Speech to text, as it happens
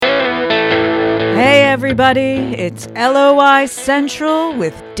everybody. It's LOI Central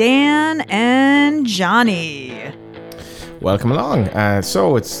with Dan and Johnny. Welcome along.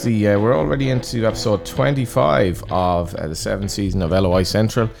 So it's we're already into episode 25 of the 7th season of LOI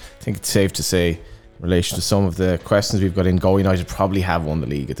Central. I think it's safe to say, in relation to some of the questions we've got in, Galway United probably have won the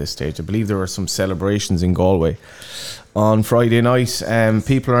league at this stage. I believe there were some celebrations in Galway on Friday night.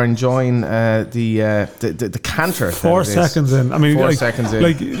 People are enjoying the canter. 4 seconds in. I mean, 4 seconds in.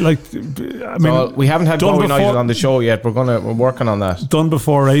 I mean, so we haven't had Galway United on the show yet. We're working on that. Done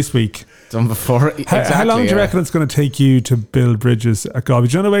before race week. Done before. Exactly, how long do you reckon it's going to take you to build bridges at Galway?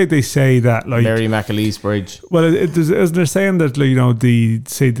 Do you know the way they say that, like Mary McAleese Bridge? Well, isn't there saying that, like, you know,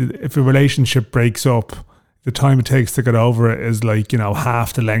 if a relationship breaks up, the time it takes to get over it is, like, you know,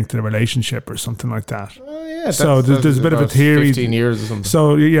 half the length of the relationship or something like that. Oh yeah. So there's a bit of a theory. 15 years or something.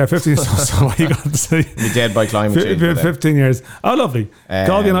 So yeah, 15 years. So what you got to say? You're dead by climate change. 15 years. Oh, lovely.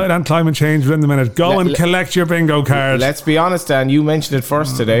 Galway United and climate change within the minute. Go and collect your bingo card. Let's be honest, Dan. You mentioned it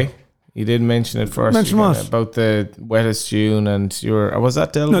first today. You did mention it first. Mention what? About the wettest June and was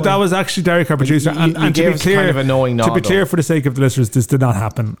that Del? No, that was actually Derek, our producer. And to be clear, kind of a knowing nod, to be clear, for the sake of the listeners, this did not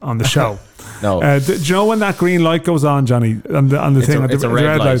happen on the show. No. Do you know when that green light goes on, Johnny? On the thing, it's a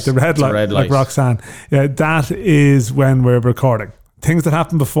red light. The red light, like Roxanne. Yeah, that is when we're recording. Things that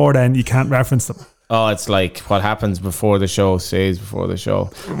happen before then, you can't reference them. Oh, it's like what happens before the show stays before the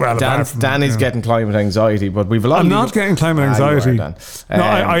show. Well, Dan is getting climate anxiety, but we've a lot. I'm not getting climate anxiety. No,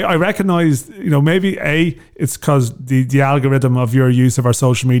 I recognise, you know, maybe it's because the algorithm of your use of our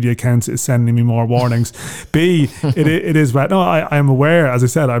social media accounts is sending me more warnings. B, it is wet. No, I am aware. As I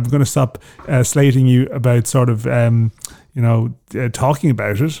said, I'm going to stop slating you about sort of talking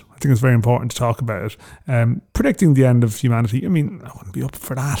about it. I think it's very important to talk about it. Predicting the end of humanity. I mean, I wouldn't be up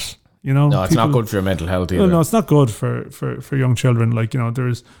for that. You know, no, it's not good for your mental health either. No, it's not good for young children. Like, you know,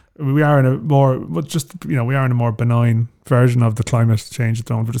 we are in a more benign version of the climate change at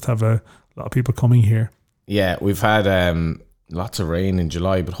the moment. We just have a lot of people coming here. Yeah, we've had lots of rain in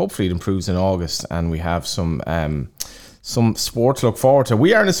July, but hopefully it improves in August, and we have some sport to look forward to.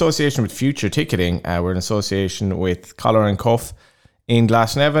 We are in association with Future Ticketing. We're in association with Collar and Cuff in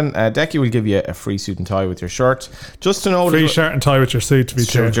Glasnevin. Decky will give you a free suit and tie with your shirt. Just to know, free shirt and tie with your suit, to be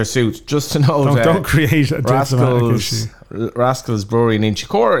clear. With your suit. Just to know, don't create a Rascals Brewery in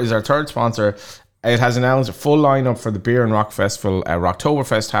Inchicore is our third sponsor. It has announced a full lineup for the Beer and Rock Festival,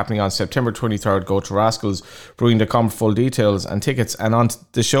 Rocktoberfest, happening on September 23rd. Go to rascalsbrewing.com for full details and tickets. And on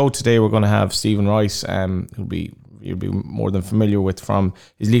the show today, we're going to have Stephen Rice, you'll be more than familiar with from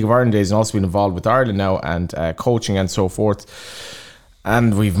his League of Ireland days, and also been involved with Ireland now and coaching and so forth.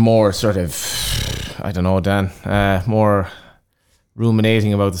 And we've more sort of, I don't know, Dan, more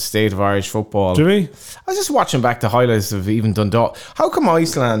ruminating about the state of Irish football. Do we? I was just watching back the highlights of even Dundalk. How come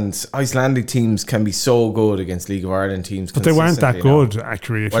Icelandic teams can be so good against League of Ireland teams? But they weren't that good,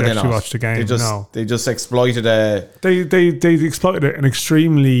 actually, if you actually watched the game. They just exploited They exploited an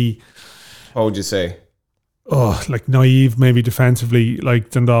extremely... What would you say? Like naive, maybe defensively, like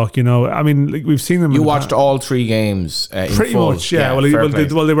Dundalk, you know. I mean, like, we've seen them. You watched all three games pretty much, yeah.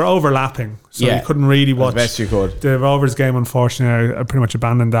 Well, they were overlapping, so you couldn't really watch. As best you could. The Rovers game, unfortunately, I pretty much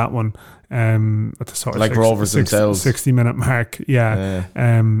abandoned that one at the sort of like Rovers themselves 60-minute mark,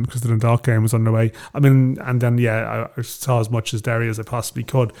 because the Dundalk game was underway. I mean, and then I saw as much as Derry as I possibly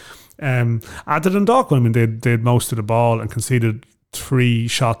could. At the Dundalk one, I mean, they had most of the ball and conceded 3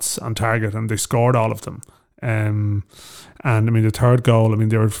 shots on target, and they scored all of them. And I mean, the third goal, I mean,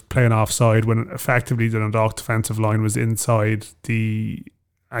 they were playing offside when effectively the Dundalk defensive line was inside the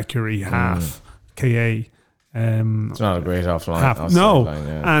Accuray half KA. It's not a great offline. No. Line,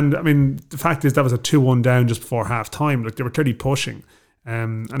 yeah. And I mean, the fact is that was a 2-1 down just before half time. Like, they were clearly pushing.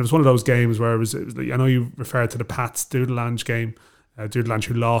 And it was one of those games where it was like, I know you referred to the Pats Dudelange game, Dudelange,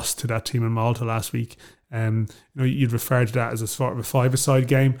 who lost to that team in Malta last week. You know, you'd refer to that as a sort of a 5-a-side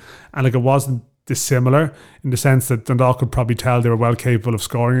game, and like, it wasn't dissimilar in the sense that Dundalk could probably tell they were well capable of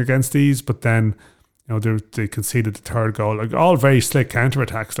scoring against these, but then, you know, they conceded the third goal. Like, all very slick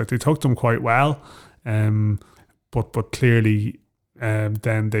counter-attacks. Like, they took them quite well, but clearly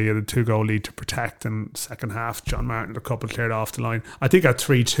then they had a 2-goal lead to protect, and second half John Martin, a couple cleared off the line. I think at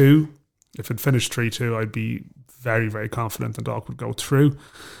 3-2, if it finished 3-2, I'd be very, very confident Dundalk would go through.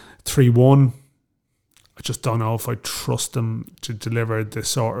 3-1, I just don't know if I trust them to deliver the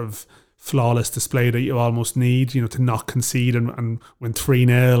sort of flawless display that you almost need, you know, to not concede and win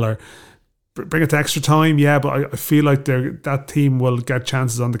 3-0 or bring it to extra time. Yeah, but I feel like that team will get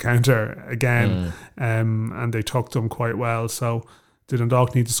chances on the counter again, and they took them quite well. So did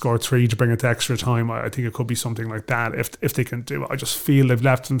Dundalk need to score 3 to bring it to extra time? I think it could be something like that if they can do it. I just feel they've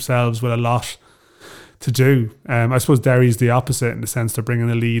left themselves with a lot to do. I suppose Derry's the opposite in the sense they're bringing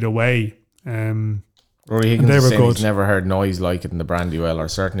a lead away. Rory Higgins is saying he's never heard noise like it in the Brandywell, or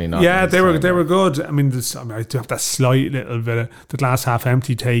certainly not. Yeah, they were good. I mean, I do have that slight little bit of the glass half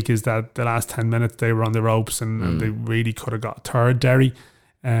empty take is that the last 10 minutes they were on the ropes and they really could have got third Derry,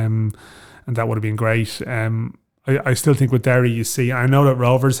 and that would have been great. I still think with Derry, you see, I know that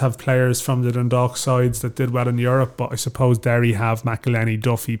Rovers have players from the Dundalk sides that did well in Europe, but I suppose Derry have McElhenney,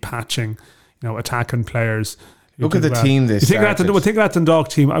 Duffy, Patching, attacking players. Look at the team they started. Think of that Dundalk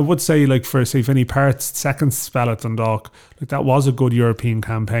team. I would say, like, for, say, Vinnie Perth's second spell at Dundalk, like, that was a good European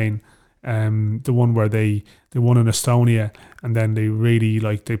campaign. The one where they won in Estonia, and then they really,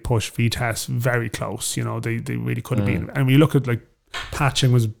 like, they pushed Vitesse very close. They really could have been. And when you look at, like,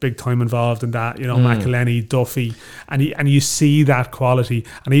 Patching was big time involved in that, McElhenney, Duffy, and you see that quality.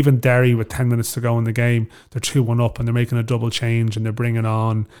 And even Derry, with 10 minutes to go in the game, they're 2-1 up and they're making a double change and they're bringing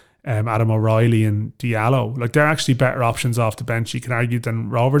on Adam O'Reilly and Diallo. Like, they're actually better options off the bench, you can argue, than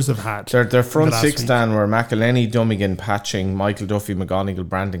Rovers have had. Their front six, Dan, were McElhenney, Dummigan, Patching, Michael Duffy, McGonigal,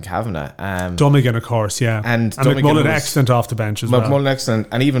 Brandon Kavanagh. Dummigan, of course, yeah. And McMullen excellent off the bench as well. McMullen excellent.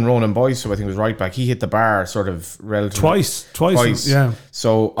 And even Ronan Boyce, who I think was right back, he hit the bar sort of relatively... Twice. Yeah.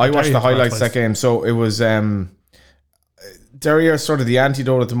 So I watched the highlights that game. So it was... Derry are sort of the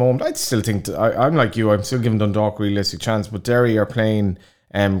antidote at the moment. I'd still think... I'm like you, I'm still giving Dundalk a realistic chance, but Derry are playing...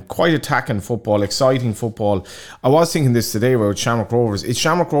 quite attacking football, exciting football. I was thinking this today about Shamrock Rovers. Is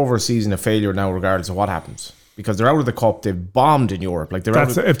Shamrock Rovers' season a failure now, regardless of what happens? Because they're out of the cup, they've bombed in Europe. Like, they're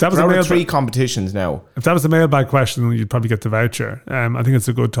out of 3 competitions now. If that was a mailbag question, you'd probably get the voucher. I think it's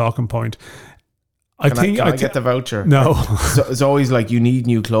a good talking point. Can I get the voucher? No. It's always like, you need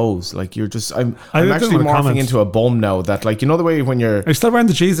new clothes. Like, you're just... I'm actually morphing into a bum now. That, like, the way when you're... Are you still wearing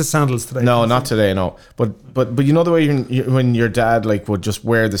the Jesus sandals today? No, not today, no. But the way when your dad, like, would just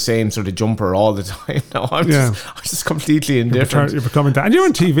wear the same sort of jumper all the time. No, I'm just completely indifferent. You're becoming that. And you're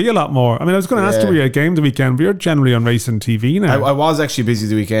on TV a lot more. I mean, I was going to ask you, were you at a game the weekend, but you're generally on racing TV now. I was actually busy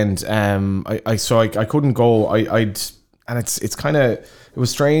the weekend. I couldn't go. And it's kind of... It was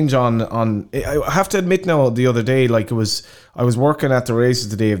strange on I have to admit now, the other day, like, I was working at the races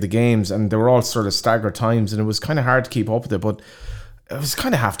the day of the games, and they were all sort of staggered times, and it was kind of hard to keep up with it, but it was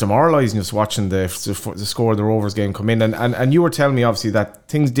kind of half demoralising just watching the score of the Rovers game come in, and you were telling me obviously that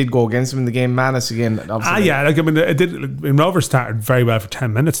things did go against them in the game. Manus again, obviously. It did. When Rovers started very well for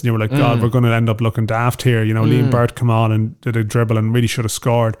 10 minutes, and you were like, God, we're going to end up looking daft here. Liam Burt come on and did a dribble and really should have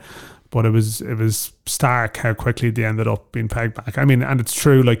scored. But it was stark how quickly they ended up being pegged back. I mean, and it's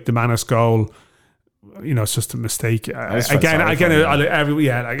true, like, the Manus goal, it's just a mistake. Exactly.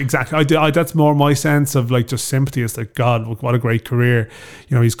 That's more my sense of, like, just sympathy. It's like, God, what a great career.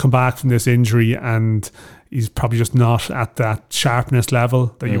 He's come back from this injury and he's probably just not at that sharpness level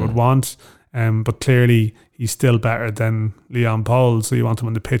that you would want. But clearly he's still better than Leon Paul, so you want him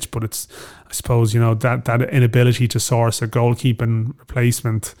on the pitch. But it's, I suppose, that inability to source a goalkeeping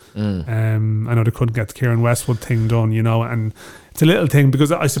replacement. I know they couldn't get the Kieran Westwood thing done, and it's a little thing,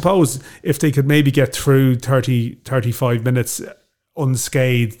 because I suppose if they could maybe get through 35 minutes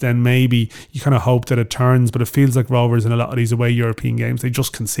unscathed, then maybe you kind of hope that it turns. But it feels like Rovers in a lot of these away European games, they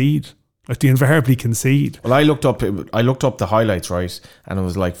just concede. Like, they invariably concede. Well, I looked up the highlights, right, and it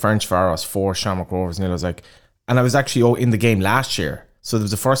was like Ferencváros 4, Shamrock Rovers 0. I was like, and I was actually in the game last year. So there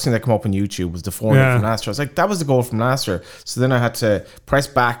was the first thing that came up on YouTube was the 4-0 from last year. I was like, that was the goal from last year. So then I had to press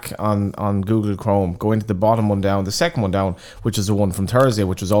back on Google Chrome, go into the bottom one down, the second one down, which is the one from Thursday,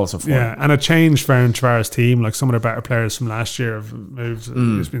 which was also fun. Yeah, and it changed Ferencváros' team. Like, some of the better players from last year have moved.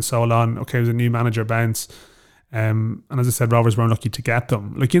 It's been so long. Okay, it was a new manager bounce. And as I said, Rovers were unlucky to get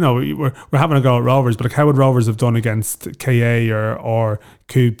them. Like, we're having a go at Rovers, but like, how would Rovers have done against KA or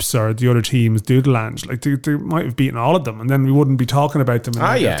Coops or the other teams, Doodlange? Like, they might have beaten all of them, and then we wouldn't be talking about them in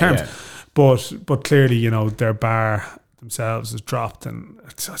negative terms. Yeah. But clearly, their bar themselves has dropped, and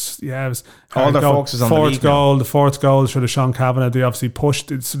it was all their focus is on the fourth goal for the Sean Kavanagh. They obviously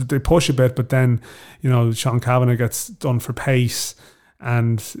they push a bit, but then Sean Kavanagh gets done for pace.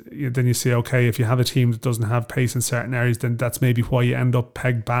 And then you say, okay, if you have a team that doesn't have pace in certain areas, then that's maybe why you end up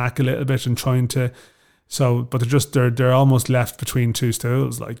pegged back a little bit and trying to. But they're almost left between two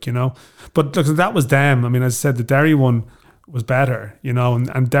stools, But look, that was them. I mean, as I said, the Derry one was better,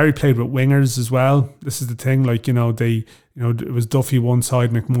 and Derry played with wingers as well. This is the thing, it was Duffy one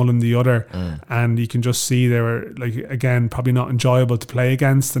side, McMullen the other, and you can just see they were, like, again, probably not enjoyable to play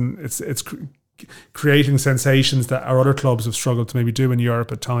against, and it's creating sensations that our other clubs have struggled to maybe do in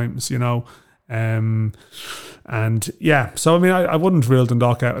Europe at times, so I mean, I wouldn't rule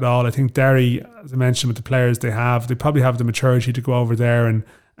Dundalk out at all. I think Derry, as I mentioned, with the players they probably have the maturity to go over there and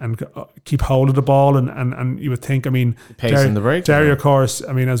and keep hold of the ball. And you would think, I mean, pace in the break. Derry, of course,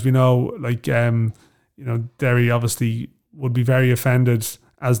 I mean, as we know, like, Derry obviously would be very offended,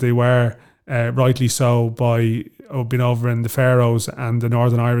 as they were, rightly so, by being over in the Faroes and the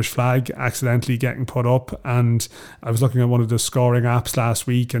Northern Irish flag accidentally getting put up. And I was looking at one of the scoring apps last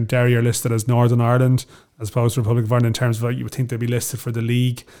week, and Derry are listed as Northern Ireland as opposed to Republic of Ireland in terms of, you would think they'd be listed for the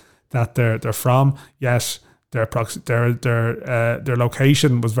league that they're from. Yet their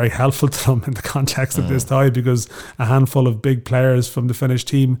location was very helpful to them in the context of this tie, because a handful of big players from the Finnish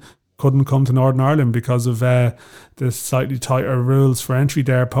team couldn't come to Northern Ireland because of the slightly tighter rules for entry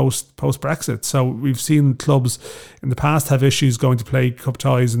there post Brexit. So we've seen clubs in the past have issues going to play cup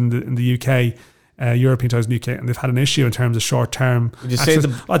ties in the UK, European ties in the UK, and they've had an issue in terms of short term. Did you say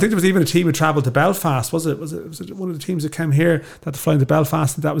I think there was even a team who travelled to Belfast. Was it one of the teams that came here that had to fly into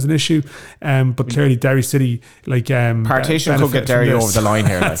Belfast, and that was an issue? But clearly Derry City, like, partition could get Derry over the line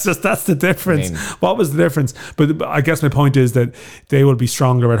here. That's the difference. I mean, what was the difference? But I guess my point is that they will be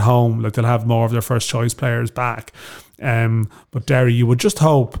stronger at home. Like, they'll have more of their first choice players back. But Derry, you would just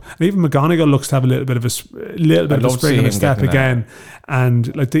hope, and even McGonigal looks to have a little bit of a spring in his step again.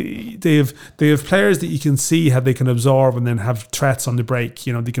 And like they have players that you can see how they can absorb and then have threats on the break.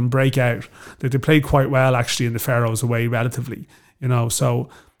 You know, they can break out. They played quite well actually in the Faroes away relatively. You know, so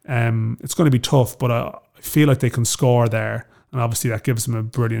it's going to be tough, but I feel like they can score there. And obviously that gives them a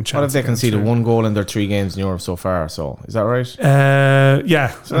brilliant chance. What if they conceded 1 goal in their 3 games in Europe so far? So is that right? Yeah.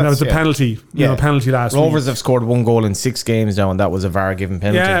 So and that was a penalty. A penalty last week. Rovers have scored 1 goal in 6 games now, and that was a VAR given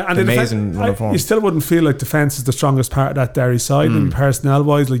penalty. Yeah, and amazing run of form. You still wouldn't feel like defence is the strongest part of that Derry side. Maybe personnel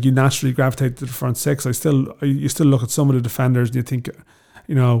wise, like, you naturally gravitate to the front 6. You still look at some of the defenders and you think,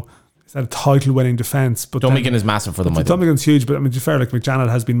 you know, is that a title-winning defence? But Dummigan is massive for them. Dummigan's huge, but I mean, to be fair, like, McJanet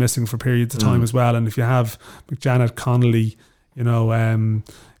has been missing for periods of time as well. And if you have McJanet, Connolly, you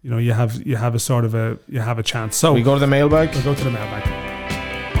have a sort of you have a chance. So we go to the mailbag. We'll go to the mailbag.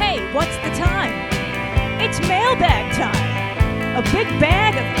 Hey, what's the time? It's mailbag time. A big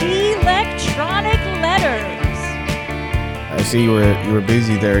bag of electronic letters. I see you were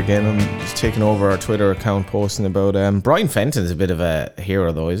busy there again. I'm just taking over our Twitter account, posting about Brian Fenton's a bit of a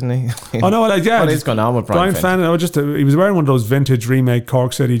hero though, isn't he? Oh no, like, yeah. What is going on with Brian Fenton? He was wearing one of those vintage remake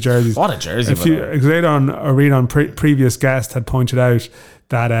Cork City jerseys. What a jersey! A read on previous guest had pointed out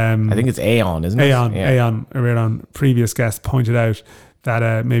that I think it's Aeon, isn't it? Aeon. A read on previous guest pointed out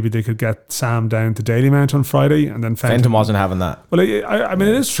that maybe they could get Sam down to Dalymount on Friday, and then Fenton wasn't having that. Well, I mean,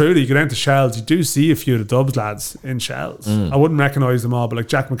 it is true that you go down to Shells, you do see a few of the Dubs lads in Shells. I wouldn't recognise them all, but like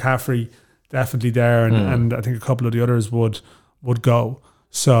Jack McCaffrey, definitely there, and I think a couple of the others would go.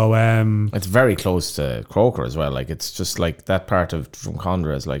 So it's very close to Croker as well. Like, it's just like that part of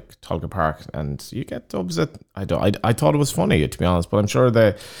Drumcondra is like Tulka Park, and you get Dubs that I thought it was funny, to be honest, but I'm sure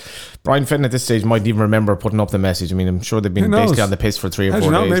that Brian Fenton at this stage might even remember putting up the message. I mean, I'm sure they've been basically on the piss for 3 or 4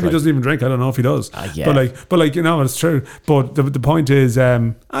 days. Maybe he doesn't even drink. I don't know if he does. Yeah. But like you know, it's true. But the point is,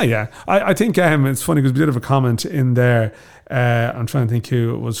 I think it's funny because we did have a comment in there. I'm trying to think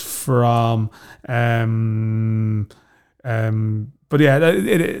who it was from. But yeah,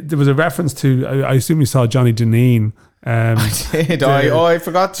 there was a reference to. I assume you saw Johnny Deneen. I did. I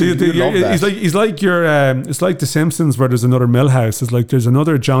forgot to. Love that. He's like your. It's like The Simpsons, where there's another Milhouse. It's like there's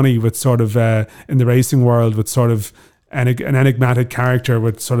another Johnny with sort of in the racing world with sort of an enigmatic character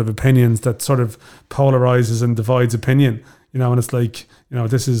with sort of opinions that sort of polarizes and divides opinion. You know, and it's like, you know,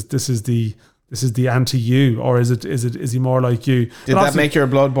 this is the anti-you, or is he more like you? Did that make your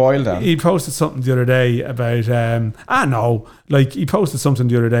blood boil down? He posted something the other day about he posted something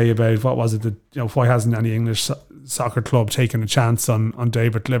the other day about, what was it, that, why hasn't any English soccer club taken a chance on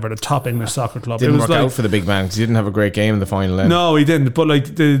David Liver, the top English soccer club? Didn't work out for the big man because he didn't have a great game in the final end. No, he didn't. But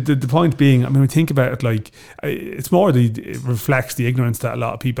like the point being, I mean, we think about it, like, it's more it reflects the ignorance that a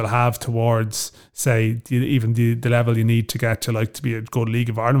lot of people have towards, say, even the level you need to get to be a good League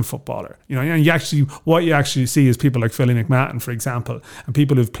of Ireland footballer. You know, and what you actually see is people like Philly McMahon, for example, and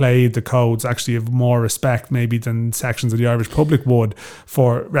people who've played the codes actually have more respect maybe than sections of the Irish public would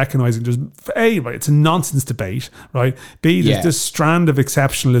for recognising it's a nonsense debate, right? B, there's this strand of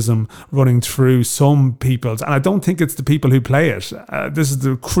exceptionalism running through some people's, and I don't think it's the people who play it. This is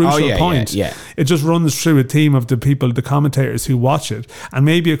the crucial point. It just runs through a team of the people, the commentators who watch it, and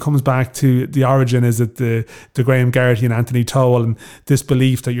maybe it comes back to the origin is it the Graham Garrity and Anthony Toll and this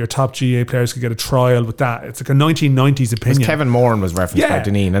belief that your top GA players could get a trial with that. It's like a 1990s opinion. Kevin Moran was referenced by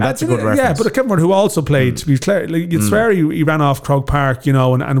Deneen, and that's a good reference. Yeah, but Kevin Moran, who also played, to be clear, like, you'd swear he ran off Croke Park,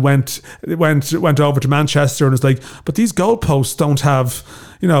 and went over to Manchester and was like, but these goalposts don't have,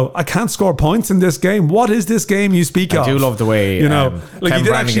 I can't score points in this game. What is this game you speak of? I do love the way, he did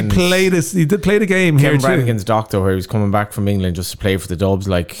actually play this. He did play the game here too. Kevin Brannigan's doctor, where he was coming back from England just to play for the Dubs,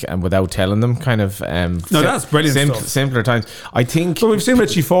 and without telling them, kind of. That's brilliant stuff. Simpler times. I think. But we've seen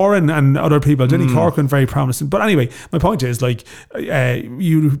Richie Foran and other people. Denny Corcoran, very promising. But anyway, my point is,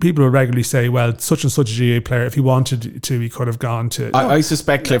 people will regularly say, well, such and such a GA player, if he wanted to, he could have gone to. I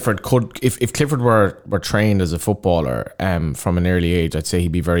suspect Clifford could, if Clifford were trained as a footballer from an early age, I'd say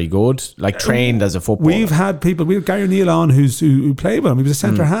he'd be very good. Trained as a footballer. We had Gary O'Neill on who played with him. He was a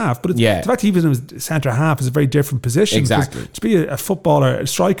centre half, but the fact he was in a centre half is a very different position. Exactly. To be a footballer, a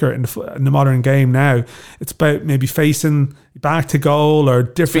striker in the modern game now, it's about maybe facing back to goal or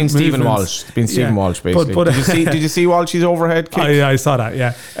different Stephen Walsh. It's been Stephen Walsh, basically. But did you see Walsh's overhead kick? I saw that,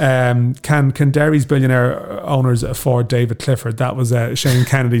 yeah. Can Derry's billionaire owners afford David Clifford? That was Shane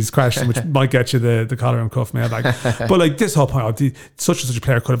Kennedy's question, which might get you the collar and cuff mailbag. But this whole point, such and such a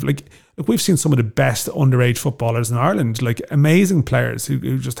player could have, we've seen some of the best underage footballers in Ireland, amazing players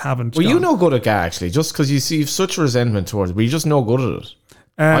who just haven't. Well, you're no good at that, actually, just because you see such resentment towards it, but you're just no good at it.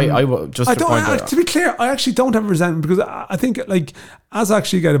 To be clear, I actually don't have a resentment, because I think as I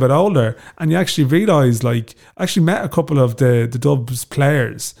actually get a bit older and you actually realise, I actually met a couple of the Dubs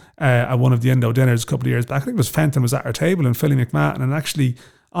players at one of the Endo dinners a couple of years back. I think it was Fenton was at our table and Philly McMahon, and actually,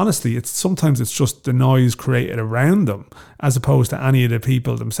 honestly, sometimes it's just the noise created around them as opposed to any of the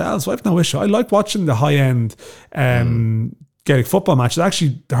people themselves. So I have no issue. I like watching the high end Gaelic football matches.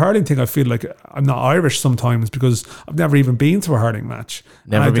 Actually, the hurling thing, I feel like I'm not Irish sometimes because I've never even been to a hurling match.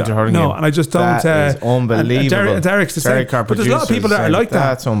 Never been to a hurling game? No, and I just don't. That is unbelievable. Derek's the same. But there's a lot of people that are like that.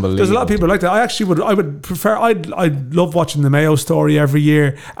 That's unbelievable. There's a lot of people like that. I would prefer. I'd love watching the Mayo story every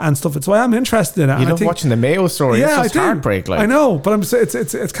year and stuff. So I am interested in it. You love watching the Mayo story? Yeah, it's just heartbreak. I know, but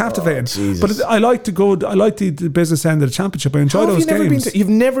it's captivating. But I like the business end of the championship. I enjoy those games. You've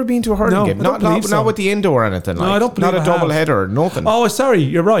never been to a hurling game? Not with the indoor or anything? No, I don't believe. Not a double header or nothing. Oh, sorry,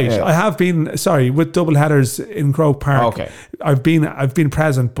 you're right. Yeah. I have been with double headers in Croke Park. Okay, I've been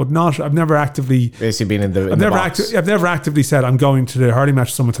present, but not. I've never actively basically been in the. I've never actively said I'm going to the hurling match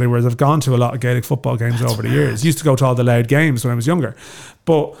with someone today. Whereas I've gone to a lot of Gaelic football games over the years. Used to go to all the loud games when I was younger.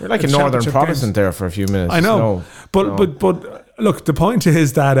 But you're like a Northern Protestant games, there for a few minutes. I know, but look, the point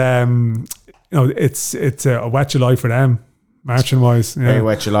is that it's a wet July for them. Marching wise, very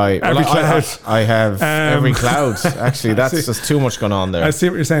wet July. Every cloud. I have every cloud. Actually, that's just too much going on there. I see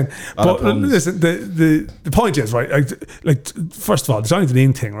what you're saying. But listen, the point is, right, first of all, the Johnny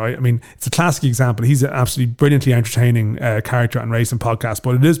Deneen thing, right? I mean, it's a classic example. He's an absolutely brilliantly entertaining character on racing podcast,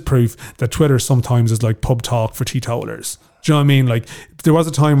 but it is proof that Twitter sometimes is like pub talk for teetotalers. Do you know what I mean? There was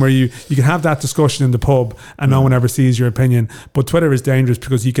a time where you can have that discussion in the pub and no one ever sees your opinion. But Twitter is dangerous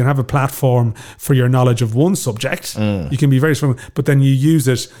because you can have a platform for your knowledge of one subject. You can be very strong, but then you use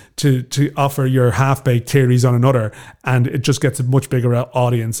it to offer your half-baked theories on another, and it just gets a much bigger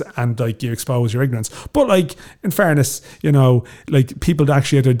audience, and you expose your ignorance. But in fairness, people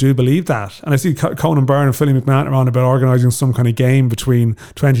actually do believe that. And I see Conan Byrne and Philly McMahon are on about organising some kind of game between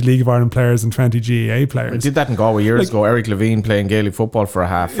 20 League of Ireland players and 20 GAA players. I did that in Galway years ago. Eric Levine playing Gaelic football for a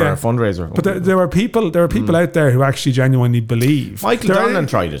fundraiser. But there were people out there who actually genuinely believe. Michael Donlan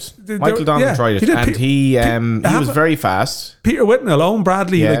tried it. And he was very fast. Peter Whitnell, Owen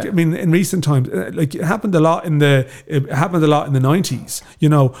Bradley. In recent times, it happened a lot in the 90s.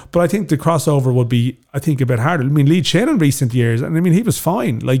 But I think the crossover would be, a bit harder. Lee Chin in recent years, and he was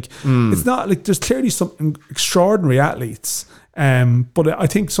fine. It's not there's clearly some extraordinary athletes. But I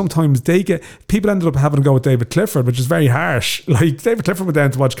think sometimes people ended up having to go with David Clifford, which is very harsh. David Clifford went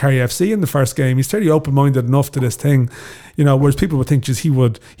down to watch Kerry FC in the first game. He's fairly open-minded enough to this thing, whereas people would think just he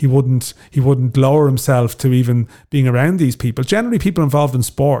wouldn't lower himself to even being around these people. Generally, people involved in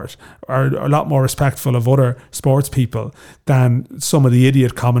sport are a lot more respectful of other sports people than some of the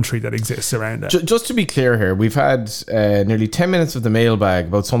idiot commentary that exists around it. Just to be clear here, we've had nearly 10 minutes of the mailbag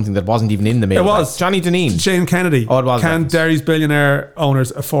about something that wasn't even in the mailbag. It was Johnny Deneen, Shane Kennedy. Oh, it was. Can Derry's billionaire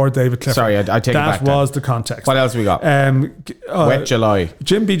owners afford David Clifford? Sorry, I take it back. That was the context. What else we got? Wet July.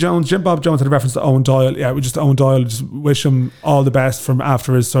 Jim Bob Jones had a reference to Owen Doyle. Yeah, we just Owen Doyle. Just wish him all the best from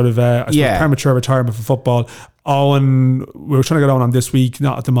after his sort of premature retirement from football. Owen, we were trying to get Owen on this week,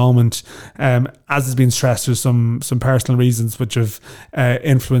 not at the moment. As has been stressed, there's some personal reasons which have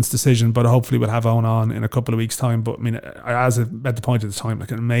influenced decision, but hopefully we'll have Owen on in a couple of weeks' time. But as at the point at the time,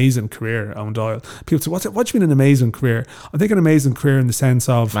 an amazing career, Owen Doyle. People say, what do you mean an amazing career? I think an amazing career in the sense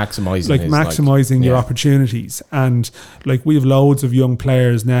of maximising your opportunities. And we have loads of young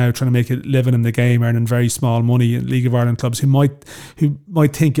players now trying to make a living in the game, earning very small money in League of Ireland clubs who might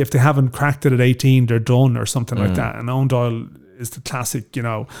think if they haven't cracked it at 18, they're done or something like that. And Owen Doyle is the classic, you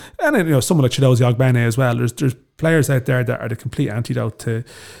know, and you know, someone like Chidozie Ogbene as well. There's players out there that are the complete antidote to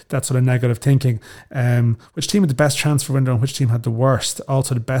that sort of negative thinking. Which team had the best transfer window and which team had the worst?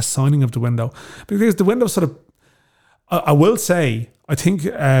 Also the best signing of the window. Because the window sort of, I will say, I think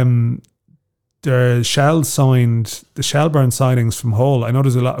the Shelburne signings from Hull, I know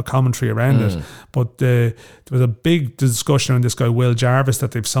there's a lot of commentary around it, but there was a big discussion on this guy Will Jarvis that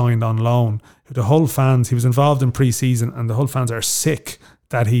they've signed on loan. The Hull fans, he was involved in pre-season, and the Hull fans are sick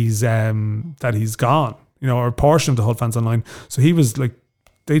that he's gone. You know, or a portion of the Hull fans online. So he was like,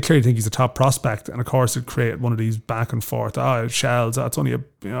 they clearly think he's a top prospect, and of course it created one of these back and forth. Shells, it's only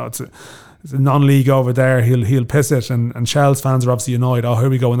it's a non-league over there. He'll piss it, and Shells fans are obviously annoyed. Here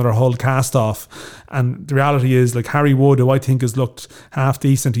we go, another Hull cast off. And the reality is, like Harry Wood, who I think has looked half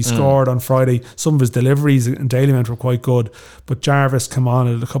decent, he scored on Friday. Some of his deliveries in Dalymount were quite good, but Jarvis come on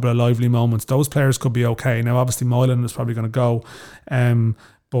at a couple of lively moments. Those players could be okay. Now, obviously, Moylan is probably going to go.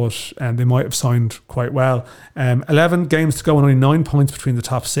 But they might have signed quite well. 11 games to go and only 9 points between the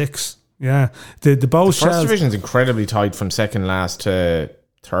top 6. Yeah, the Bohs first division is incredibly tight from second last to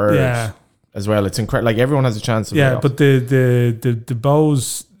third. Yeah, as well. It's incredible. Like everyone has a chance. But the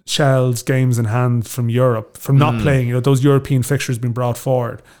Bohs Shells games in hand from Europe, from not playing, you know, those European fixtures being brought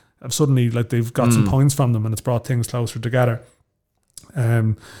forward, have suddenly like they've got some points from them, and it's brought things closer together.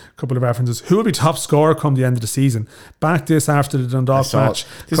 Couple of references. Who will be top scorer come the end of the season? Backed this after the Dundalk match.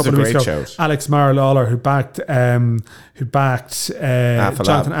 This is a great shout. Alex Mara-Lawler, who backed Jonathan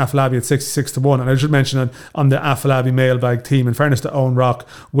Afalabi at 66-1. And I should mention on the Afalabi mailbag team, in fairness to Owen Rock,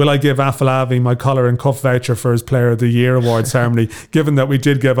 will I give Afalabi my collar and cuff voucher for his Player of the Year award ceremony? Given that we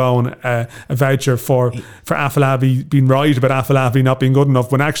did give Owen a voucher for Afalabi being right about Afalabi not being good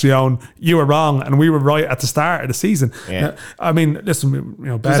enough, when actually, Owen, you were wrong and we were right at the start of the season. Yeah. Now, I mean, listen, you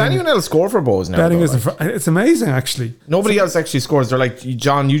know, does anyone else score for Bohs now? Betting it's amazing, actually. Nobody else actually scores. They're like,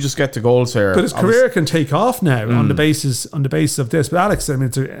 John, you just get the goals here. But his career can take off now on the basis of this. But Alex, I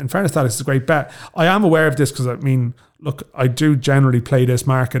mean, in fairness to Alex, it's a great bet. I am aware of this because, I mean, look, I do generally play this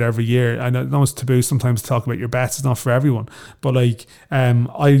market every year. I know it's taboo sometimes to talk about your bets. It's not for everyone. But like,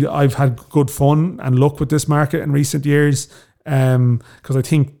 I've had good fun and luck with this market in recent years because I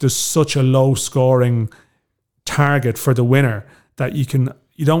think there's such a low scoring target for the winner that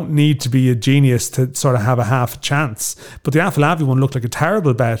you don't need to be a genius to sort of have a half chance. But the Afalabi one looked like a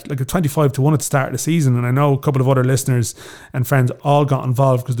terrible bet, like a 25-1 at the start of the season. And I know a couple of other listeners and friends all got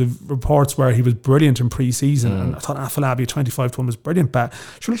involved because the reports were he was brilliant in pre-season. And I thought Afalabi at 25-1 was a brilliant bet.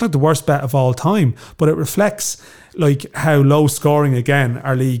 Should look like the worst bet of all time, but it reflects like how low scoring again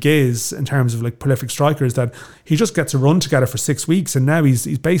our league is in terms of like prolific strikers, that he just gets a run together for 6 weeks and now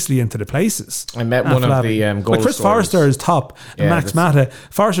he's basically into the places. I met one of the goal like Chris scorers. Forrester is top and Max Mata.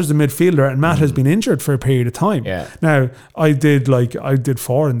 Forrester's a midfielder and Mata has been injured for a period of time. Now I did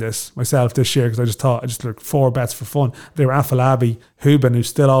 4 in this myself this year because I just looked 4 bets for fun. They were Afalabi, Houben, who's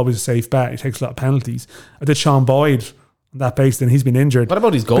still always a safe bet, he takes a lot of penalties. I did Sean Boyd on that base, and he's been injured. What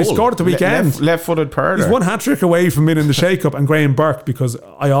about his goal? He scored at the weekend. Left-footed purder. He's one hat-trick away from winning the shake-up. And Graham Burke, because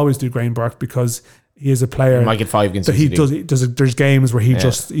I always do Graham Burke because he is a player. He might get 5 against there's games where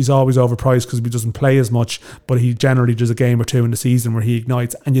he's always overpriced because he doesn't play as much, but he generally does a game or two in the season where he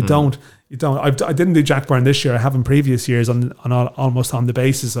ignites, and you don't. I didn't do Jack Byrne this year. I have in previous years almost on the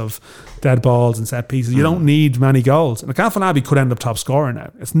basis of dead balls and set pieces. You don't need many goals. And Afalabi could end up top scorer now.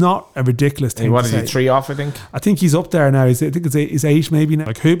 It's not a ridiculous thing. What is he, 3 off, I think? I think he's up there now. I think it's 8 maybe now.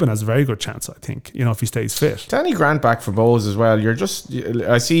 Like Houben has a very good chance, I think, you know, if he stays fit. Danny Grant back for Bohs as well.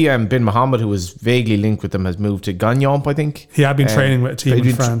 I see Bin Mohammed, who was vaguely linked with them, has moved to Gagnon, I think. He had been training with a team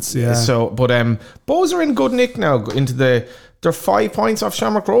in France, yeah. So, but Bohs are in good nick now into they're 5 points off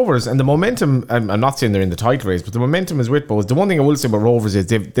Shamrock Rovers, and the momentum, I'm not saying they're in the title race, but the momentum is with Bohs. The one thing I will say about Rovers is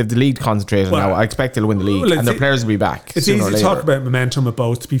they've the lead concentrated now. I expect they'll win the league, and their players will be back. It's easy to talk about momentum with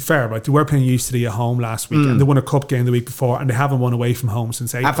Bohs, to be fair, right? They were playing Euston at home last week, and they won a cup game the week before, and they haven't won away from home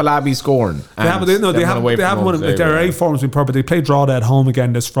since April. Afalabi scoring. They haven't won. Their away form's been poor, but they played Drogheda at home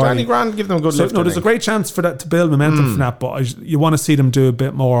again this Friday. Danny Grant give them a good lift. No, there's a great chance for that to build momentum from that, but you want to see them do a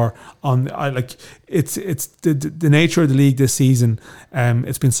bit more on. It's the nature of the league this season.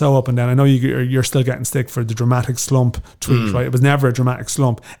 It's been so up and down. I know you're still getting stick for the dramatic slump tweet, right? It was never a dramatic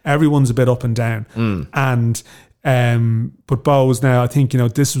slump. Everyone's a bit up and down, and but Bohs now, I think, you know,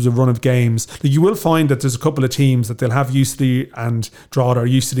 this was a run of games. Like, you will find that there's a couple of teams that they'll have Euston and Drogheda or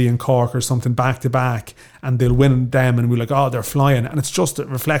Euston and Cork or something back to back, and they'll win them, and we're like, oh, they're flying, and it's just a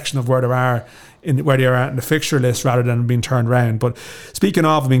reflection of where they are in the fixture list rather than being turned around. But speaking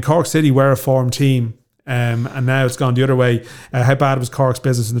of, I mean, Cork City were a form team And now it's gone the other way. How bad was Cork's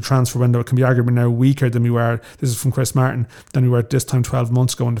business in the transfer window? It can be arguably now weaker than we were. This is from Chris Martin. Than we were at this time 12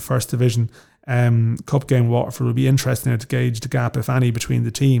 months ago in the first division. Cup game Waterford will be interesting to gauge the gap, if any, between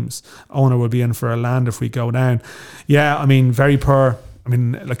the teams. Owner will be in for a land if we go down. Yeah, I mean, very poor. I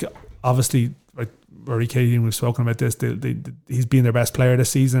mean, like, obviously, like Rory Keane, we've spoken about this. He's been their best player this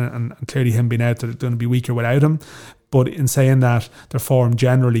season, and clearly him being out, they're going to be weaker without him. But in saying that, their form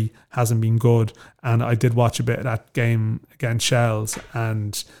generally hasn't been good. And I did watch a bit of that game against Shells,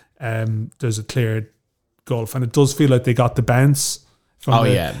 and there's a clear gulf. And it does feel like they got the bounce. They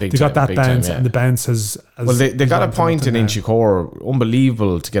got that bounce, and the bounce has well, they got a point in Inchicore.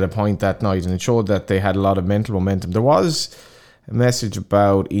 Unbelievable to get a point that night, and it showed that they had a lot of mental momentum. There was a message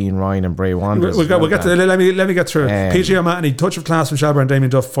about Ian Ryan and Bray Wanderers. We'll get to let me get through it. PG O'Mahony, touch of class from Shelburne and Damien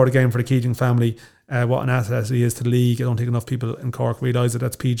Duff for the game for the Keating family. What an asset he is to the league. I don't think enough people in Cork realise that.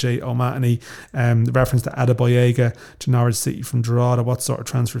 That's PJ O'Mahony. The reference to Adebayoga to Norwich City from Drogheda. What sort of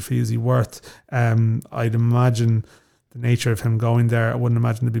transfer fee is he worth? I'd imagine the nature of him going there, I wouldn't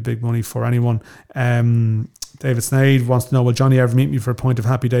imagine there'd be big money for anyone. David Snade wants to know, will Johnny ever meet me for a pint of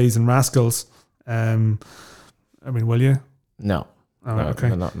happy days in Rascals? I mean, will you? No. Oh, no, okay.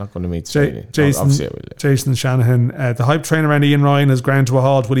 I'm not going to meet Jason Shanahan. The hype train around Ian Ryan has ground to a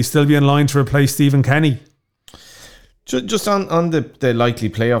halt. Will he still be in line to replace Stephen Kenny? Just on the likely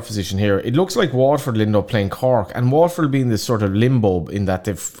playoff position here, it looks like Waterford will end up playing Cork, and Waterford will be in this sort of limbo in that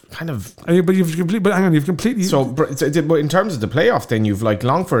they've kind of. But you've completely. So, but in terms of the playoff, then you've like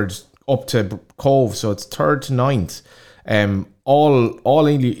Longford up to Cove, so it's 3rd to 9th. All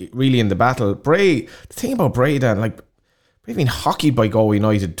really in the battle. Bray. The thing about Bray, Dan, like, they've been hockeyed by Galway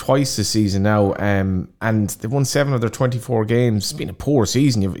United twice this season now, and they've won 7 of their 24 games. It's been a poor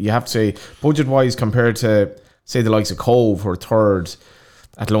season. You have to say, budget wise, compared to, say, the likes of Cove, who are 3rd,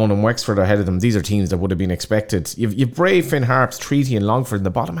 Athlone and Wexford ahead of them. These are teams that would have been expected. You've Bray, Finn Harps, Treaty and Longford in the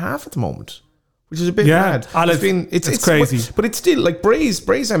bottom half at the moment, which is a bit mad. It's crazy. But it's still like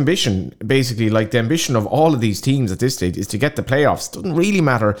Bray's ambition, basically, like the ambition of all of these teams at this stage, is to get the playoffs. It doesn't really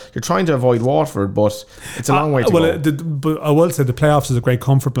matter. You're trying to avoid Waterford, but it's a long way to go. But I will say the playoffs is a great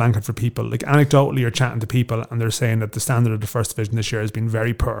comfort blanket for people. Like, anecdotally, you're chatting to people and they're saying that the standard of the first division this year has been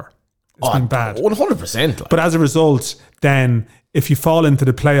very poor. It's been bad. 100%. But as a result, then, if you fall into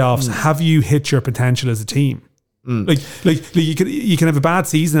the playoffs, have you hit your potential as a team? Like you can have a bad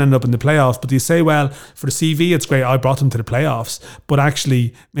season and end up in the playoffs, but you say, well, for the CV it's great, I brought them to the playoffs, but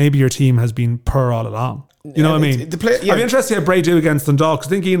actually maybe your team has been poor all along. You know what I mean? I'd be interested to see how Bray do against Dundalk,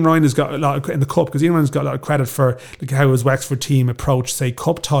 because I think Ian Ryan has got a lot in the cup, because Ian Ryan's got a lot of credit for like how his Wexford team approached, say,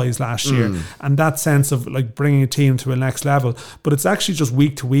 cup ties last year, and that sense of like bringing a team to a next level. But it's actually just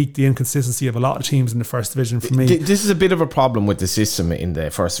week to week the inconsistency of a lot of teams in the first division for me. This is a bit of a problem with the system in the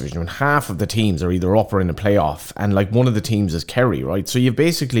first division, when half of the teams are either up or in a playoff, and like one of the teams is Kerry, right? So you've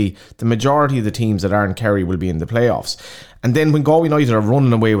basically the majority of the teams that aren't Kerry will be in the playoffs. And then when Galway United are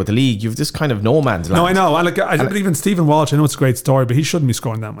running away with the league, you've this kind of no man's land. No, I know. And even Stephen Walsh, I know it's a great story, but he shouldn't be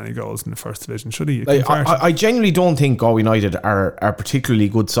scoring that many goals in the first division, should he? I genuinely don't think Galway United are a particularly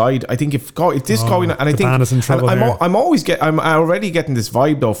good side. I think if Galway United, and I think I'm already getting this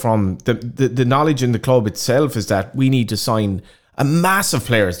vibe though from the knowledge in the club itself is that we need to sign a massive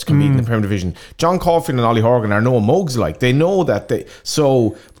players to compete in the Premier Division. John Caulfield and Ollie Horgan are no mugs, like they know that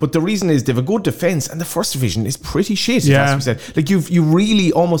but the reason is they have a good defence, and the first division is pretty shit. It has to be said. Like you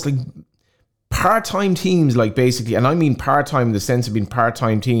really almost like part-time teams, like basically, and I mean part-time in the sense of being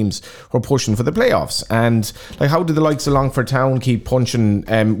part-time teams who are pushing for the playoffs. And like, how do the likes of Longford Town keep punching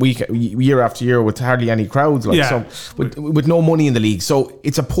year after year with hardly any crowds, like so with no money in the league? So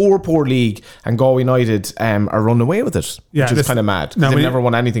it's a poor league, and Galway United are running away with it, which is kind of mad. They've never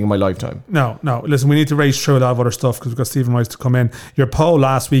won anything in my lifetime. No. Listen, we need to race through a lot of other stuff because we've got Stephen Rice to come in. Your poll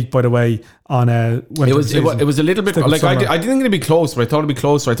last week, by the way, on it was a little bit like I didn't think it'd be close, but I thought it'd be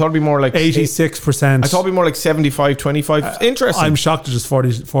closer. I thought it'd be more like 86%. I thought it'd be more like 75-25. Interesting. I'm shocked there's just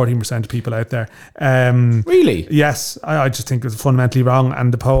 14% of people out there. Really? Yes, I just think it's fundamentally wrong,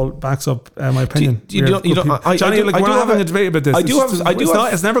 and the poll backs up my opinion. Johnny, we're not having a debate about this.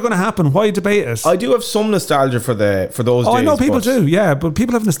 It's never going to happen. Why debate it? I do have some nostalgia for those days. I know people do, yeah, but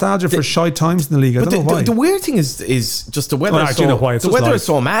people have nostalgia for shy times in the league. I don't know why. The weird thing is just the weather. The weather is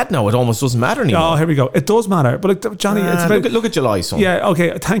so mad now. It almost doesn't matter anymore. Oh, here we go. It does matter, but like, Johnny, it's about look at July, son. Yeah,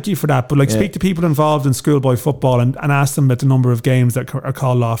 okay. Thank you for that. But like, take the people involved in schoolboy football and ask them about the number of games that are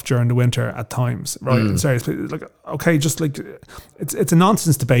called off during the winter at times, right? Seriously, like, okay, just like it's a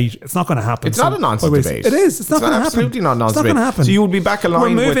nonsense debate. It's not going to happen. It's not a nonsense debate. It is. It's not going to happen. Absolutely not a nonsense debate. It's not going to happen. So you would be back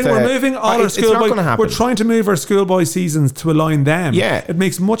aligned we're moving all our schoolboy. We're trying to move our schoolboy seasons to align them. Yeah. It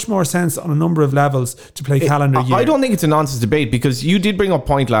makes much more sense on a number of levels to play calendar year. I don't think it's a nonsense debate, because you did bring up a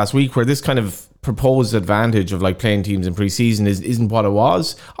point last week where this kind of proposed advantage of like playing teams in pre-season isn't what it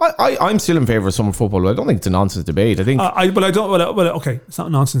was. I'm still in favour of summer football, but I don't think it's a nonsense debate. I think okay, it's not a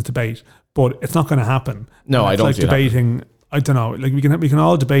nonsense debate, but it's not going to happen. No, I don't like see debating. I don't know. Like we can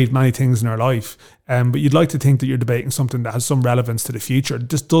all debate many things in our life, but you'd like to think that you're debating something that has some relevance to the future. It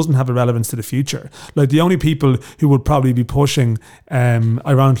just doesn't have a relevance to the future. Like the only people who would probably be pushing,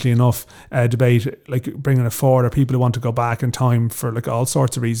 ironically enough, debate like bringing it forward are people who want to go back in time for like all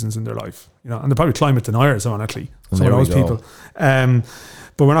sorts of reasons in their life. You know, and they're probably climate deniers, ironically. Some of those people.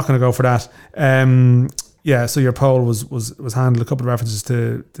 But we're not going to go for that. Yeah. So your poll was handled. A couple of references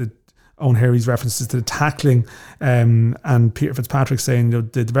to Owen Harry's references to the tackling, and Peter Fitzpatrick saying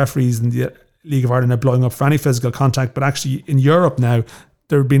the referees in the League of Ireland are blowing up for any physical contact, but actually in Europe now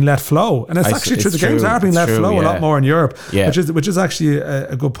they're being let flow, and it's actually true. The games are being let flow a lot more in Europe, which is actually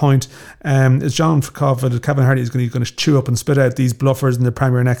a good point. Is John Coffin, Kevin Hardy is going to chew up and spit out these bluffers in the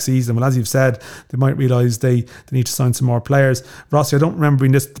Premier next season? Well, as you've said, they might realise they need to sign some more players. Rossi, I don't remember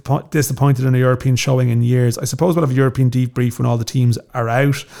being disappointed in a European showing in years. I suppose we'll have a European debrief when all the teams are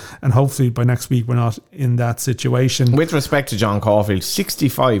out, and hopefully by next week we're not in that situation. With respect to John Caulfield,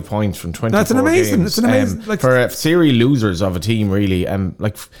 65 points from 24 That's an amazing. games. It's an amazing like for series losers of a team, really.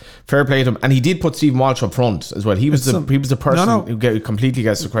 Like fair play to him, and he did put Stephen Walsh up front as well. He was the person who completely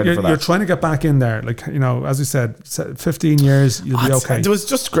gets the credit for that. You're trying to get back in there, like, you know, as we said, 15 years, you'll be okay. There was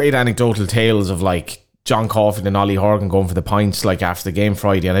just great anecdotal tales of like John Caulfield and Ollie Horgan going for the pints like after the game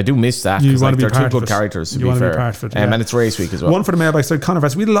Friday, and I do miss that because like, they're two good characters. To be fair, and it's race week as well. One for the mailbag. So Conor,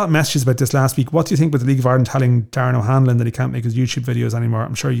 we had a lot of messages about this last week. What do you think about the League of Ireland telling Darren O'Hanlon that he can't make his YouTube videos anymore?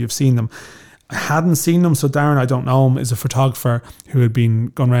 I'm sure you've seen them. I hadn't seen them, so Darren, I don't know him, is a photographer who had been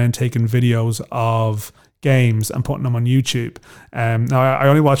going around taking videos of games and putting them on YouTube. Now I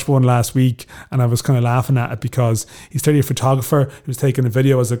only watched one last week and I was kind of laughing at it because he's clearly a photographer who's taking a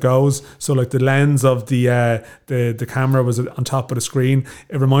video as it goes. So like the lens of the camera was on top of the screen.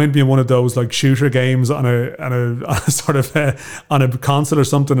 It reminded me of one of those like shooter games on a sort of on a console or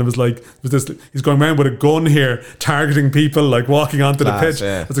something. It was like he's going around with a gun here, targeting people, like walking onto the pitch.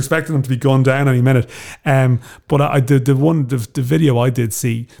 I was expecting him to be gunned down any minute. But the video I did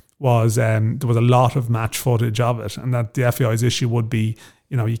see was there was a lot of match footage of it, and that the FAI's issue would be,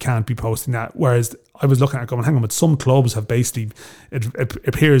 you know, you can't be posting that. Whereas I was looking at it going, hang on, but some clubs have basically, it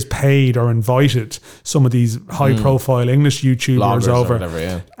appears, paid or invited some of these high profile English YouTubers over,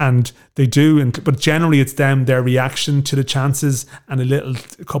 whatever, and they do, but generally it's their reaction to the chances and a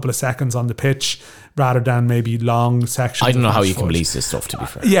couple of seconds on the pitch, rather than maybe long sections. I don't know how you can police this stuff, to be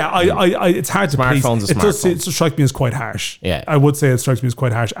fair. Yeah, I it's hard to police. It does strike me as quite harsh. Yeah, I would say it strikes me as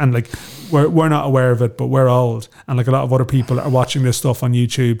quite harsh, and like we're not aware of it, but we're old, and like a lot of other people are watching this stuff on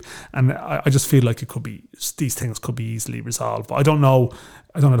YouTube, and I just feel like these things could be easily resolved. But I don't know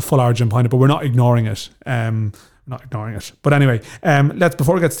the full origin behind it, but we're not ignoring it. But anyway,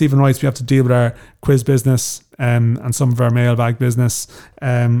 before we get to Stephen Rice, we have to deal with our quiz business and some of our mailbag business. We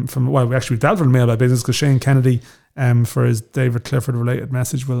dealt with mailbag business because Shane Kennedy, for his David Clifford related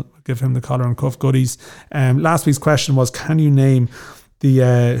message, will give him the collar and cuff goodies. Last week's question was, can you name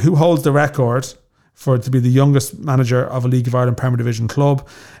the who holds the record for it to be the youngest manager of a League of Ireland Premier Division club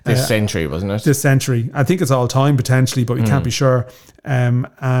this century, wasn't it? This century. I think it's all time potentially, but we can't be sure.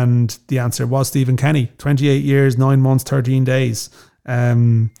 And the answer was Stephen Kenny, 28 years, 9 months, 13 days.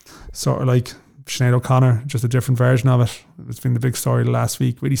 Sort of like Sinead O'Connor, just a different version of it. It's been the big story the last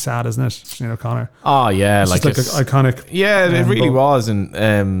week. Really sad, isn't it? Sinead O'Connor. Oh yeah, it's iconic. Yeah, it really was, and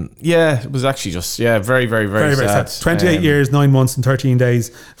it was actually just very, very, very, very sad. 28 years, 9 months, and 13 days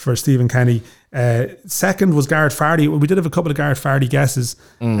for Stephen Kenny. Second was Garrett Fardy. We did have a couple of Garrett Fardy guesses,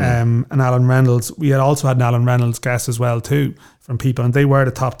 and Alan Reynolds. We had also had an Alan Reynolds guess as well too from people, and they were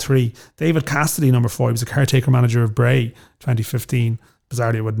the top three. David Cassidy, number 4. He was a caretaker manager of Bray, 2015.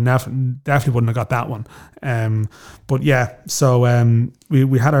 Bizarrely, definitely wouldn't have got that one. But yeah, so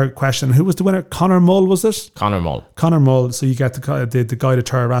we had our question. Who was the winner? Conor Mull, was it? Conor Mull. So you get the guided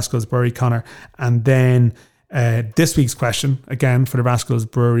tour of Rascals Brewery, Conor, and then this week's question again for the Rascals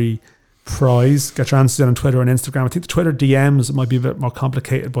Brewery prize. Get your answers in on Twitter and Instagram. I think the Twitter DMs might be a bit more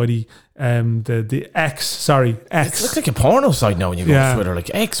complicated by the X. It looks like a porno site now when you go on Twitter.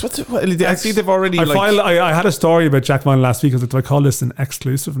 Like X. I see they've already. I had a story about Jack Mine last week. I was like, do I call this an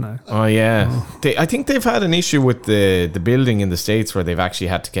exclusive now? Oh yeah. I think they've had an issue with the building in the States where they've actually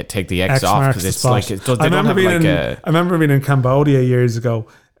had to take the X off because it's like I remember being in Cambodia years ago.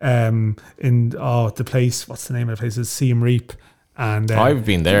 In the place. What's the name of the place? It's Siem Reap. And I've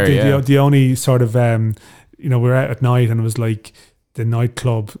been there. The only sort of we were out at night and it was like the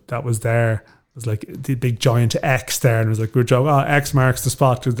nightclub that was there was like the big giant X there, and it was like we were joking, X marks the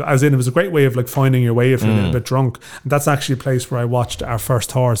spot. As in, it was a great way of like finding your way if you're a little bit drunk. And that's actually a place where I watched our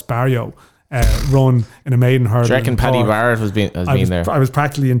first horse, Barrio, run in a maiden hurdle. Do you reckon Paddy Barrett has been there? I was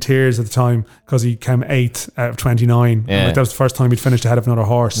practically in tears at the time because he came 8th out of 29. Yeah. Like that was the first time he'd finished ahead of another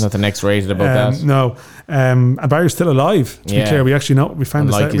horse. Nothing X-rated about that. No. And Barry's still alive, to be clear. We actually know, we found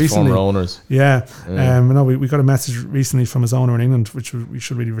this out recently. Former owners. Yeah. No, we got a message recently from his owner in England, which we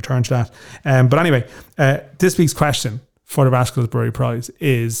should really return to that. But anyway, this week's question for the Rascals Brewery Prize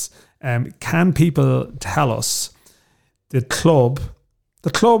is, can people tell us the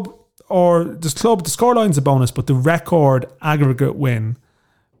scoreline's a bonus, but the record aggregate win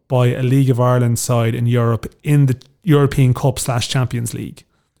by a League of Ireland side in Europe in the European Cup / Champions League?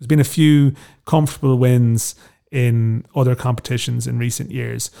 There's been a few comfortable wins in other competitions in recent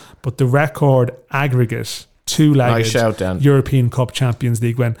years, but the record aggregate two-legged European Cup Champions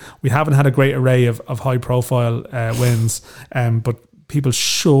League win. We haven't had a great array of high-profile wins, but people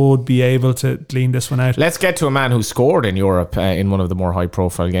should be able to glean this one out. Let's get to a man who scored in Europe in one of the more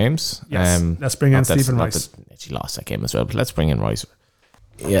high-profile games. Yes, let's bring in Stephen Rice. He lost that game as well, but let's bring in Rice.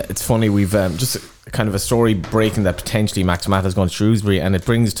 Yeah, it's funny. We've just kind of a story breaking that potentially Max Mata's going to Shrewsbury, and it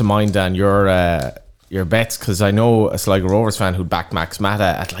brings to mind, Dan, your bets, because I know a Sligo Rovers fan who backed Max Mata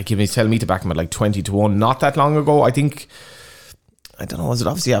at like, he was telling me to back him at like 20-1 not that long ago. I think, I don't know, was it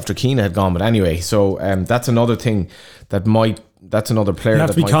obviously after Keena had gone, but anyway, so that's another thing that's another player. You have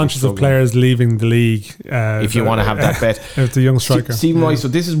to be conscious of players leaving the league if you want to have that bet. It's a young striker. Stephen Rice, so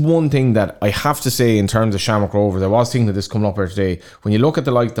this is one thing that I have to say in terms of Shamrock Rovers. I was thinking of this coming up here today. When you look at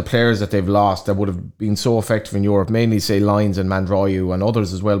the players that they've lost that would have been so effective in Europe, mainly say Lyons and Mandroyu and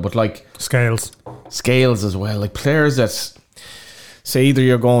others as well, but like Scales as well, like players that say either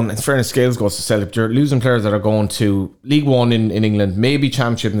you're going, in fairness, Scales goes to Celtic, you're losing players that are going to League One in England, maybe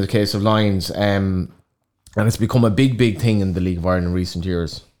Championship in the case of Lyons, and it's become a big thing in the League of Ireland in recent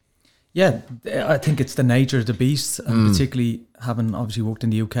years. Yeah, I think it's the nature of the beast, and particularly having obviously worked in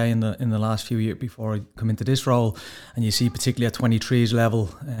the UK in the last few years before I come into this role, and you see particularly at 23s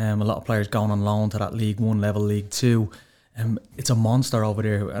level, a lot of players going on loan to that League One level, League Two. It's a monster over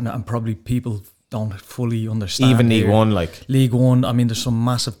there, and probably people don't fully understand. Even League One, like League One, I mean, there's some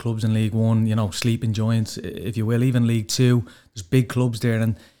massive clubs in League One, sleeping giants, if you will. Even League Two, there's big clubs there,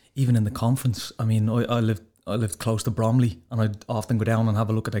 and even in the conference, I mean, I lived close to Bromley, and I'd often go down and have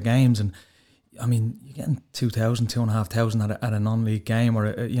a look at the games, and I mean, you're getting 2,000, 2,500 at a non-league game or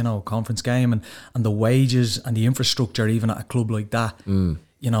a conference game, and the wages and the infrastructure even at a club like that,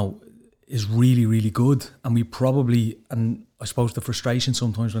 is really, really good. And we probably, and I suppose the frustration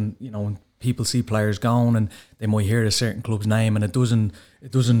sometimes when people see players going and they might hear a certain club's name and it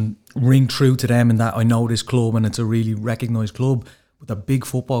doesn't ring true to them in that I know this club and it's a really recognised club. But they're big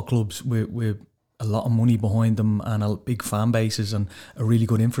football clubs with a lot of money behind them and a big fan bases and a really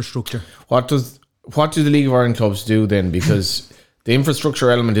good infrastructure. What do the League of Ireland clubs do then? Because the infrastructure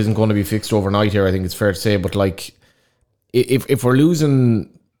element isn't going to be fixed overnight here, I think it's fair to say. But like, if we're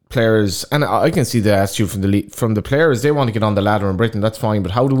losing players, and I can see the attitude from the players, they want to get on the ladder in Britain, that's fine.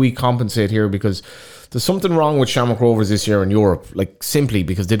 But how do we compensate here? Because there's something wrong with Shamrock Rovers this year in Europe, like simply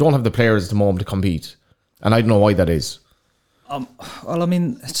because they don't have the players at the moment to compete, and I don't know why that is. Well, I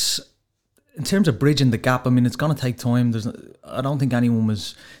mean, it's in terms of bridging the gap. I mean, it's going to take time. I don't think anyone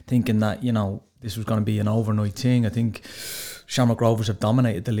was thinking that this was going to be an overnight thing. I think Shamrock Rovers have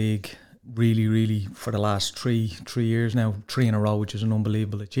dominated the league really, really for the last three years now, 3 in a row, which is an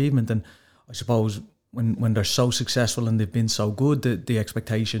unbelievable achievement. And I suppose when they're so successful and they've been so good, the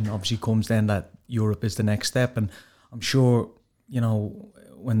expectation obviously comes then that Europe is the next step. And I'm sure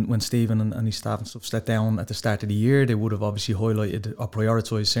when Stephen and his staff and stuff sat down at the start of the year, they would have obviously highlighted or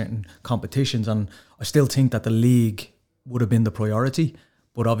prioritised certain competitions, and I still think that the league would have been the priority,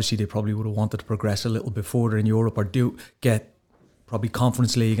 but obviously they probably would have wanted to progress a little bit further in Europe or get probably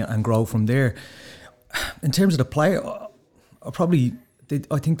Conference League and grow from there. In terms of the player,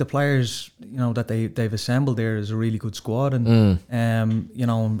 I think the players that they've assembled there is a really good squad, and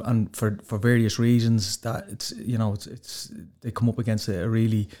and for various reasons that it's they come up against a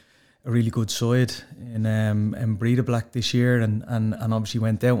really really good side in Brewery this year, and obviously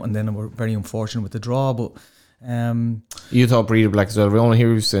went out, and then we're very unfortunate with the draw. But you thought Brewery as well. We only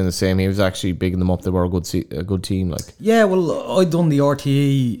hear you saying the same. He was actually bigging them up. They were a good team. Like, yeah, well, I'd done the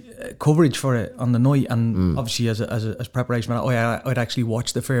RTE coverage for it on the night, and obviously as preparation for that, I'd actually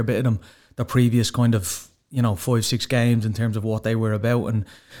watched a fair bit of them, the previous kind of 5-6 games in terms of what they were about, and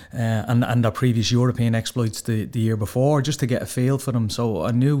their previous European exploits the year before, just to get a feel for them. So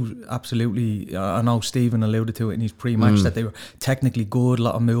I knew absolutely. I know Stephen alluded to it in his pre-match that they were technically good, a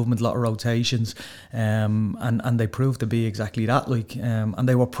lot of movement, a lot of rotations, and they proved to be exactly that. Like, and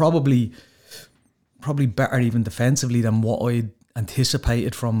they were probably better even defensively than what I'd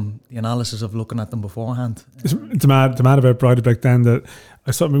anticipated from the analysis of looking at them beforehand. It's mad about Brewery then that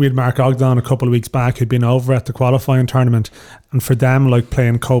I saw we had Mark Ogden a couple of weeks back who'd been over at the qualifying tournament, and for them, like,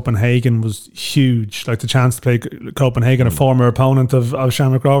 playing Copenhagen was huge. Like, the chance to play Copenhagen, a former opponent of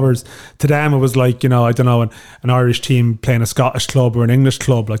Shamrock Rovers, to them it was like, I don't know, an Irish team playing a Scottish club or an English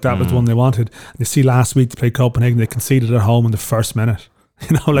club. Like, that was the one they wanted. And you see last week to play Copenhagen, they conceded at home in the first minute.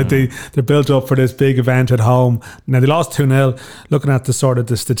 They're built up for this big event at home. Now, they lost 2-0. Looking at the sort of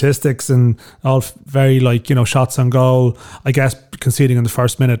the statistics and all very, shots on goal, I guess conceding in the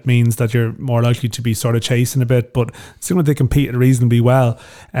first minute means that you're more likely to be sort of chasing a bit, but it seemed like they competed reasonably well.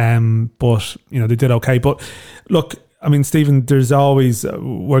 But they did okay. But look, I mean, Stephen, there's always,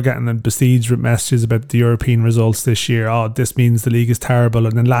 we're getting besieged with messages about the European results this year. Oh, this means the league is terrible.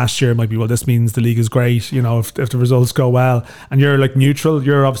 And then last year it might be, well, this means the league is great, if the results go well. And you're like neutral.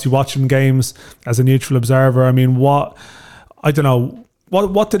 You're obviously watching games as a neutral observer. I mean, what do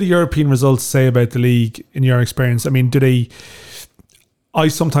the European results say about the league in your experience? I mean, I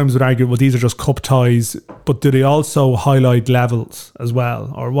sometimes would argue, well, these are just cup ties, but do they also highlight levels as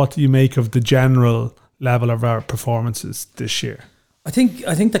well? Or what do you make of the general level of our performances this year? I think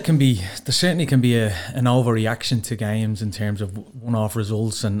there certainly can be an overreaction to games in terms of one-off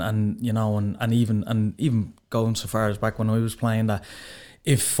results, and even going so far as back when I was playing, that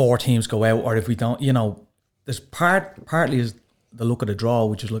if 4 teams go out, or if we don't, there's partly is the look of the draw,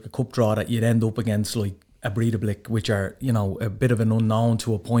 which is like a cup draw, that you'd end up against like a Brewery, which are a bit of an unknown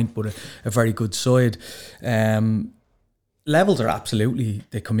to a point, but a very good side. Levels are absolutely,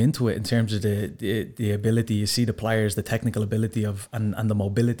 they come into it in terms of the ability. You see the players, the technical ability of and the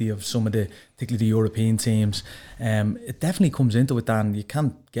mobility of some of particularly the European teams. It definitely comes into it, Dan. You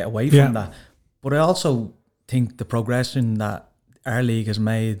can't get away from that. But I also think the progression that our league has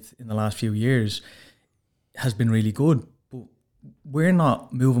made in the last few years has been really good. But we're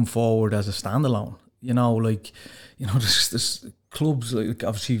not moving forward as a standalone. There's clubs like,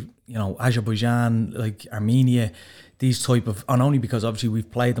 obviously, Azerbaijan, like Armenia, these type of, and only because obviously we've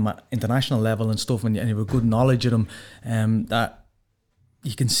played them at international level and stuff, and you have a good knowledge of them, that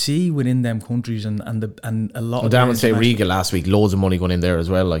you can see within them countries and a lot of. Dan would say Riga last week, loads of money going in there as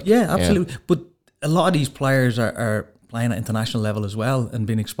well. Like, yeah, absolutely. Yeah. But a lot of these players are playing at international level as well and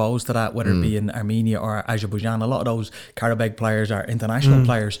being exposed to that, whether it be in Armenia or Azerbaijan. A lot of those Karabakh players are international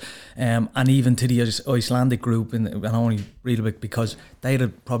players, and even to the Icelandic group, and only really because they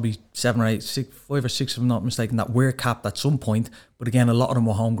had probably 5 or 6, if I'm not mistaken, that were capped at some point. But again, a lot of them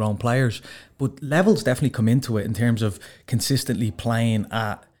were homegrown players. But levels definitely come into it in terms of consistently playing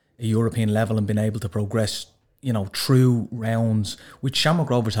at a European level and being able to progress through rounds, which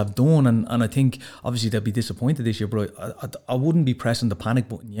Shamrock Rovers have done, and I think obviously they'll be disappointed this year, but I wouldn't be pressing the panic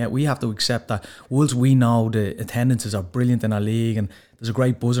button yet. We have to accept that whilst we know the attendances are brilliant in our league and there's a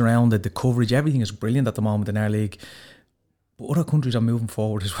great buzz around it, the coverage, everything is brilliant at the moment in our league, but other countries are moving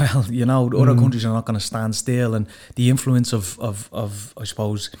forward as well. Other countries are not going to stand still, and the influence of I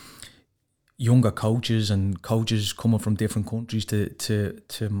suppose younger coaches and coaches coming from different countries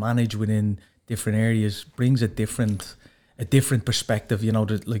to manage within different areas brings a different perspective,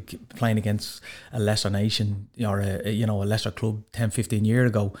 like playing against a lesser nation or a lesser club 10-15 years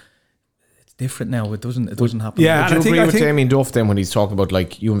ago. It's different now. It doesn't happen. Yeah, and I agree with Damien Duff then when he's talking about,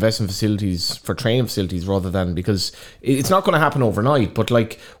 like, you invest in facilities for training facilities rather than, because it's not going to happen overnight, but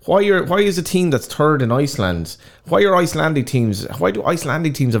like why is a team that's third in Iceland, why do Icelandic teams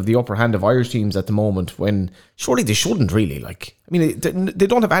have the upper hand of Irish teams at the moment, when surely they shouldn't really? Like, I mean, they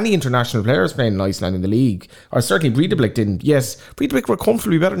don't have any international players playing in Iceland in the league, or certainly Brewery didn't. Yes, Brewery were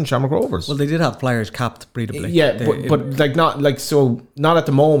comfortably better than Shamrock Rovers. Well, they did have players capped Brewery. Yeah, but not at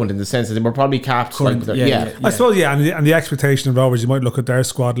the moment, in the sense that they were probably capped. Current, I suppose, and the expectation of Rovers, you might look at their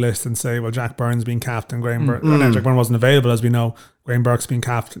squad list and say, well, Jack Byrne's been capped and Graham Burke. Jack Byrne wasn't available, as we know. Graham Burke's been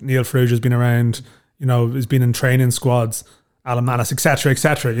capped. Neil Fruge has been around. Has been in training squads. Alan Malice, etc.,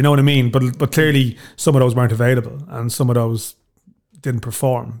 etc. You know what I mean? But clearly some of those weren't available, and some of those didn't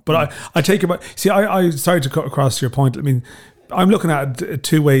perform. But I take it. See, I sorry to cut across your point. I mean, I'm looking at it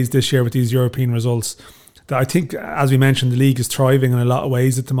two ways this year with these European results. That I think, as we mentioned, the league is thriving in a lot of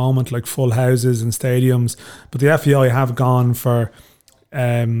ways at the moment, like full houses and stadiums. But the FAI have gone for,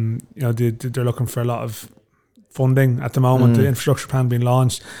 they're looking for a lot of funding at the moment. The infrastructure plan being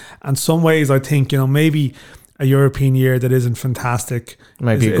launched, and some ways I think maybe a European year that isn't fantastic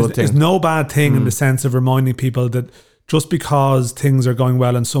might be a good thing. Is no bad thing in the sense of reminding people that just because things are going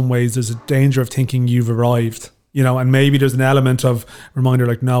well in some ways, there's a danger of thinking you've arrived. And maybe there's an element of reminder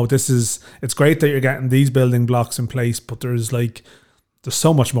like, no, it's great that you're getting these building blocks in place, but there's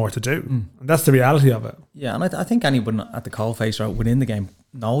so much more to do. And that's the reality of it. Yeah, and I think anyone at the coalface or within the game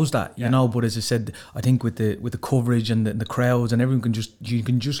knows that, but as I said, I think with the coverage and the crowds and everyone you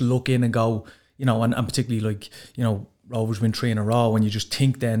can just look in and go, and particularly Rovers win 3 in a row, and you just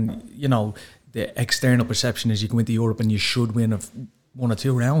think then, the external perception is you go into Europe and you should win 1 or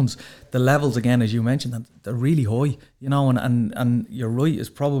 2 rounds. The levels, again, as you mentioned, they're really high, and you're right,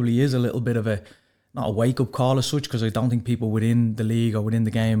 it probably is a little bit of not a wake-up call as such, because I don't think people within the league or within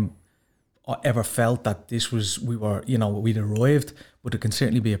the game ever felt that we'd arrived, but there can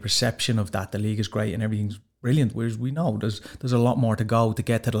certainly be a perception of that the league is great and everything's brilliant, whereas we know there's a lot more to go to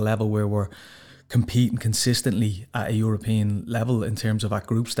get to the level where we're competing consistently at a European level in terms of at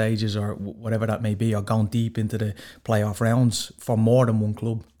group stages or whatever that may be, or going deep into the playoff rounds for more than one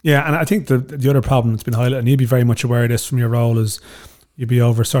club. Yeah, and I think the other problem that's been highlighted, and you'd be very much aware of this from your role, is you'd be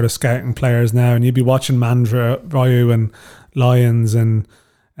over sort of scouting players now, and you'd be watching Ryu and Lions, and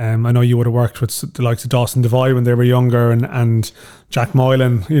I know you would have worked with the likes of Dawson Devine when they were younger, and Jack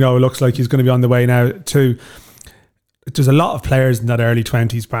Moylan, it looks like he's going to be on the way now too. There's a lot of players in that early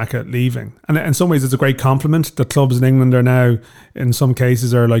 20s bracket leaving, and in some ways it's a great compliment that clubs in England are now in some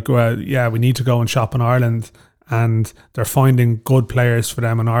cases are like, well, yeah, we need to go and shop in Ireland, and they're finding good players for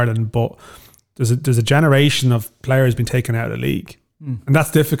them in Ireland, but there's a generation of players being taken out of the league, and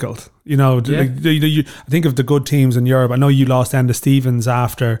that's difficult. I think of the good teams in Europe. I know you lost Enda Stevens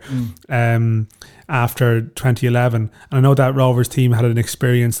after 2011, and I know that Rovers team had an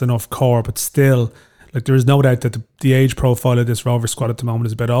experienced enough core, but still, there is no doubt that the age profile of this Rovers squad at the moment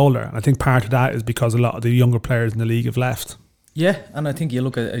is a bit older. And I think part of that is because a lot of the younger players in the league have left. Yeah, and I think you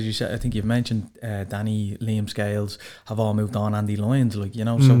look at, as you said, I think you've mentioned Danny, Liam Scales have all moved on, Andy Lyons, so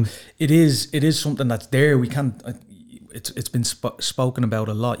it is something that's there. We can't, it's been spoken about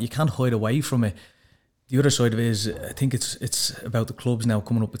a lot. You can't hide away from it. The other side of it is, I think it's about the clubs now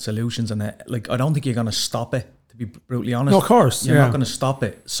coming up with solutions, and I don't think you're going to stop it. To be brutally honest, no, of course, you're not going to stop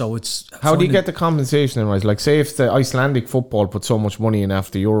it. So it's how do you get the compensation in, right? Like, say if the Icelandic football put so much money in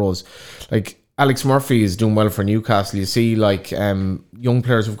after the Euros, like Alex Murphy is doing well for Newcastle. You see, young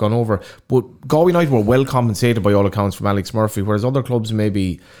players have gone over, but Galway United were well compensated by all accounts from Alex Murphy, whereas other clubs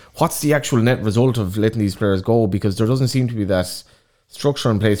maybe. What's the actual net result of letting these players go? Because there doesn't seem to be that structure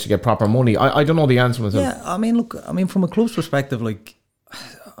in place to get proper money. I don't know the answer myself. Yeah, from a club's perspective,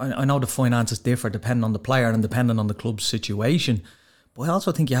 I know the finances differ depending on the player and depending on the club's situation, but I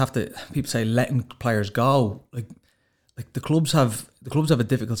also think you have to. People say letting players go, like the clubs have a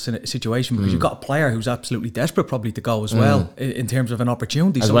difficult situation because you've got a player who's absolutely desperate probably to go as well in terms of an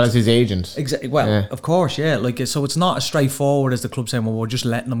opportunity, as well as his agent. Exactly. Well, yeah. Of course, yeah. So it's not as straightforward as the club saying, "Well, we're just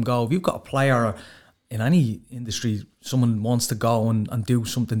letting them go." If you've got a player in any industry, someone wants to go and do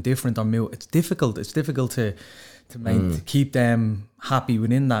something different or move, it's difficult. It's difficult to keep them happy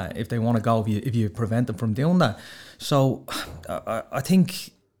within that if they want to go, if you prevent them from doing that. So I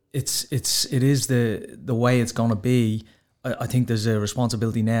think it is the way it's going to be. I think there's a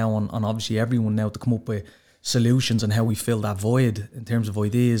responsibility now on obviously everyone now to come up with solutions and how we fill that void in terms of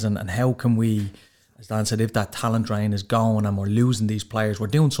ideas, and how can we, as Dan said, if that talent drain is going and we're losing these players, we're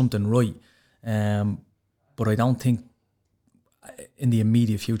doing something right. But I don't think in the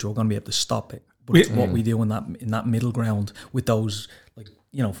immediate future we're going to be able to stop it. But it's what we do in that middle ground with those,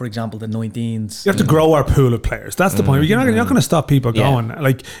 for example, the 19s. You have to grow our pool of players. That's the point. You're not going to stop people going.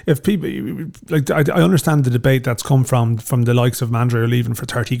 Like, if people, I understand the debate that's come from the likes of Mandry leaving for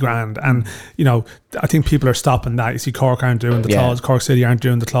 30 grand, and I think people are stopping that. You see, Cork aren't doing the clause. Cork City aren't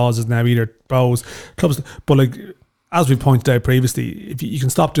doing the clauses now either. Bohs clubs, but as we pointed out previously, if you can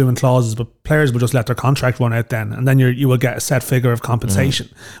stop doing clauses, but players will just let their contract run out then, and then you will get a set figure of compensation,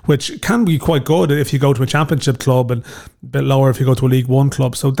 which can be quite good if you go to a championship club and a bit lower if you go to a League One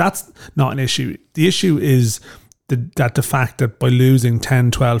club. So that's not an issue. The issue is the fact that by losing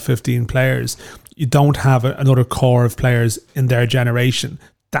 10, 12, 15 players, you don't have another core of players in their generation.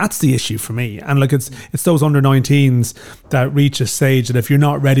 That's the issue for me. And it's those under 19s that reach a stage that if you're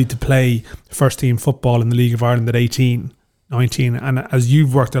not ready to play first team football in the League of Ireland at 18, 19. And as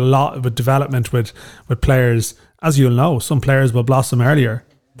you've worked a lot with development with players, as you'll know, some players will blossom earlier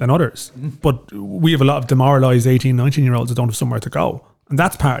than others. But we have a lot of demoralised 18, 19-year-olds that don't have somewhere to go. And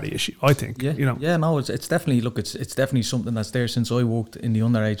that's part of the issue, I think. Yeah, no, it's definitely, it's definitely something that's there since I worked in the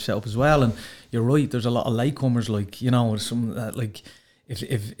underage setup as well. And you're right, there's a lot of latecomers, some that,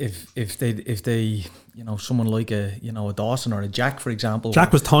 if they someone like a Dawson or a Jack, for example.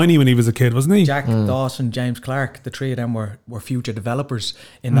 Jack was tiny when he was a kid, wasn't he? Jack, Dawson, James Clark, the three of them were future developers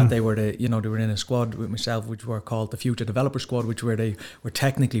in that they were they were in a squad with myself, which were called the Future Developer Squad, which where they were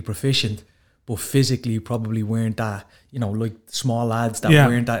technically proficient, but physically probably weren't that, like small lads that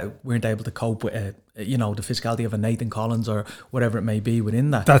weren't able to cope with the physicality of a Nathan Collins or whatever it may be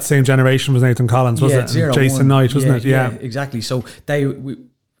within that. That same generation was Nathan Collins, wasn't it? Jason Knight, wasn't it? Yeah, exactly. So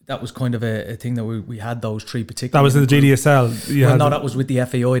that was kind of a thing that we had those three particular. That was in the GDSL. That was with the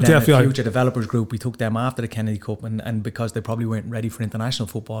FAI. Then the Future Developers Group. We took them after the Kennedy Cup, and because they probably weren't ready for international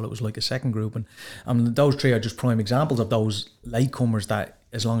football, it was like a second group. And those three are just prime examples of those latecomers that,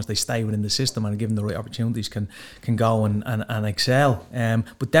 as long as they stay within the system and given the right opportunities, can go and excel.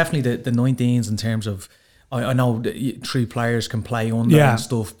 But definitely the 19s in terms of, I know three players can play under and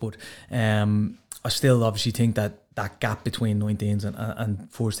stuff, but I still obviously think that gap between 19s and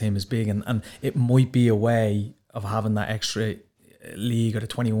first team is big, and it might be a way of having that extra league or the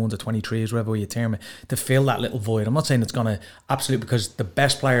 21s or 23s, whatever you term it, to fill that little void. I'm not saying it's going to absolutely, because the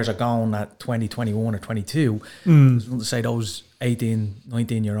best players are going at 20, 21 or 22. There's nothing to say those 18,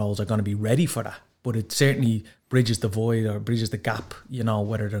 19-year-olds are going to be ready for that, but it certainly bridges the void or bridges the gap,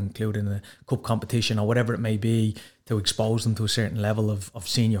 whether they're included in a cup competition or whatever it may be, to expose them to a certain level of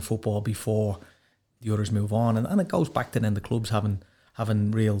senior football before the others move on. And it goes back to then the clubs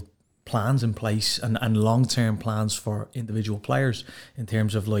having real plans in place and long-term plans for individual players, in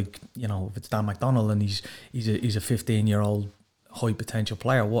terms of, if it's Dan McDonnell and he's a 15-year-old high potential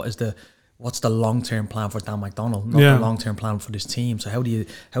player, what's the long-term plan for Dan McDonnell, not the long-term plan for this team? So how do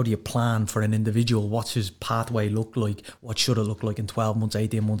you plan for an individual? What's his pathway look like? What should it look like in 12 months,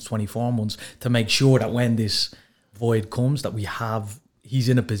 18 months, 24 months, to make sure that when this void comes, that he's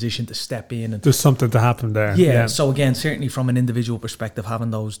in a position to step in and there's something to happen there. Yeah. So again, certainly from an individual perspective,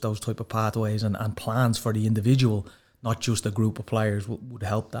 having those type of pathways and plans for the individual, not just a group of players, would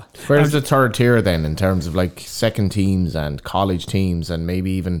help that. Where's the third tier then, in terms of second teams and college teams, and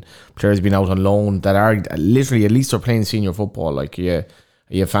maybe even players being out on loan that are literally, at least they're playing senior football? Are you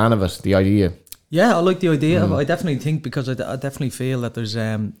a fan of it, the idea? Yeah, I like the idea. I definitely think, because I definitely feel that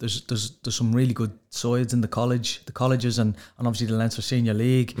there's some really good sides in the colleges and obviously the Leinster Senior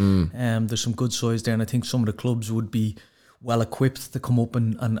League. There's some good sides there, and I think some of the clubs would be well equipped to come up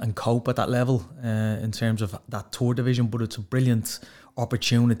and cope at that level in terms of that tour division. But it's a brilliant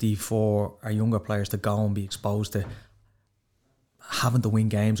opportunity for our younger players to go and be exposed to having to win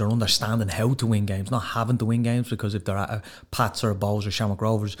games, or understanding how to win games, not having to win games, because if they're at a Pats or a Bohs or Shamrock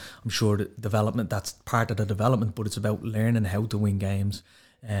Rovers, I'm sure the development, that's part of the development, but it's about learning how to win games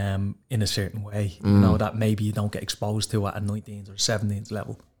in a certain way, that maybe you don't get exposed to at a 19s or 17s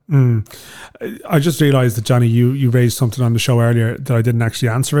level. I just realised that, Johnny, you raised something on the show earlier that I didn't actually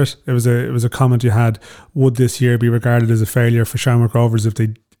answer it. It was a comment you had. Would this year be regarded as a failure for Shamrock Rovers if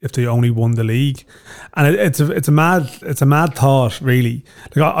they only won the league? And it's a mad thought, really.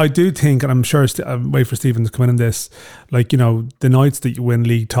 I do think, and I'm sure I'm waiting for Stephen to come in on this, the nights that you win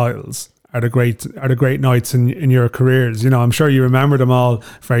league titles are the great nights in your careers. I'm sure you remember them all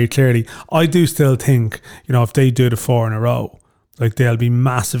very clearly. I do still think, if they do the 4 in a row, they'll be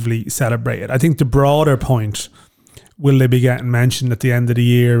massively celebrated. I think the broader point, will they be getting mentioned at the end of the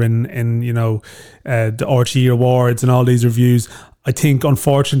year in the RTE awards and all these reviews? I think,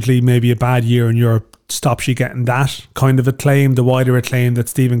 unfortunately, maybe a bad year in Europe stops you getting that kind of acclaim, the wider acclaim that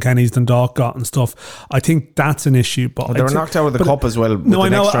Stephen Kenny's Dundalk got and stuff. I think that's an issue. But they were knocked out of the cup as well with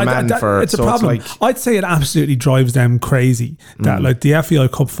an extra man for... It's a problem. I'd say it absolutely drives them crazy that the FAI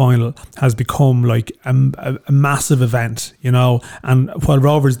Cup final has become a massive event, and while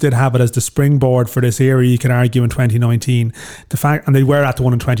Rovers did have it as the springboard for this era, you can argue, in 2019, the fact, and they were at the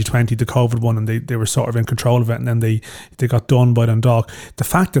one in 2020, the COVID one, and they were sort of in control of it, and then they got done by Dundalk. The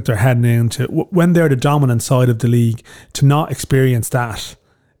fact that they're heading into, when they're the dominant side of the league, to not experience that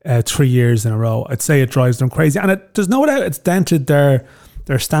 3 years in a row, I'd say it drives them crazy. And there's no doubt it's dented their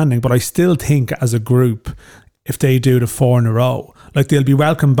standing, but I still think as a group, if they do the 4 in a row, they'll be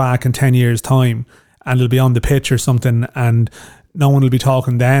welcomed back in 10 years time, and they'll be on the pitch or something, and no one will be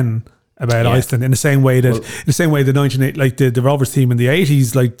talking then about Iceland in the same way that the Rovers team in the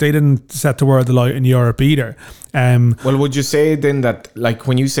 80s, like they didn't set the world alight in Europe either. Well, would you say then that, like,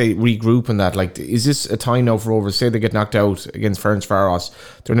 when you say regroup and that, like, is this a time now for Rovers? Say they get knocked out against Ferencváros,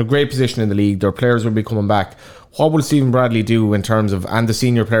 they're in a great position in the league, their players will be coming back. What will Stephen Bradley do in terms of, and the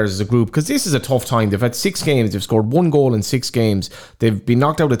senior players as a group? Because this is a tough time. They've had 6 games, they've scored 1 goal in 6 games, they've been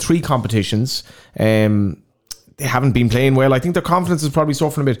knocked out of 3 competitions. They haven't been playing well. I think their confidence is probably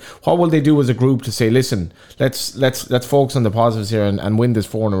suffering a bit. What will they do as a group to say, listen, let's focus on the positives here and win this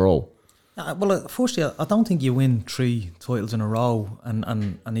 4 in a row? Well, firstly, I don't think you win 3 titles in a row,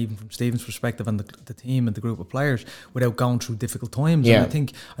 and even from Stephen's perspective and the team and the group of players, without going through difficult times. Yeah. And I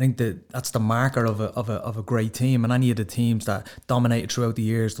think that's the marker of a great team. And any of the teams that dominated throughout the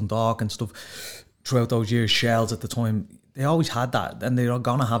years, Dundalk and stuff, throughout those years, Shells at the time, they always had that, and they're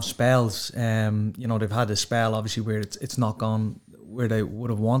gonna have spells. They've had a spell obviously where it's not gone where they would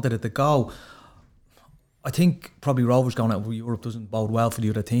have wanted it to go. I think probably Rovers going out of Europe doesn't bode well for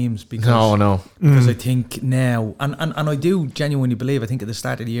the other teams because I think now, and I do genuinely believe, I think at the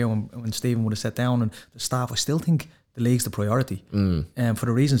start of the year when Stephen would have sat down and the staff, I still think the league's the priority. For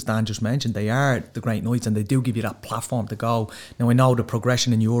the reasons Dan just mentioned, they are the great nights and they do give you that platform to go. Now I know the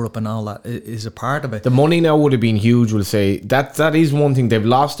progression in Europe and all that is a part of it. The money now would have been huge, we'll say. That is one thing they've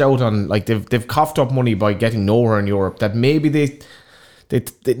lost out on. Like they've coughed up money by getting nowhere in Europe that maybe they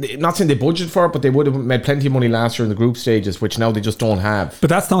not saying they budgeted for it, but they would have made plenty of money last year in the group stages, which now they just don't have. But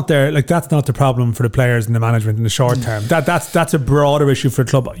that's not the problem for the players and the management in the short term. That's a broader issue for the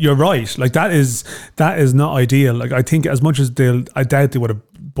club. You're right. Like that is not ideal. Like I think as much as I doubt they would have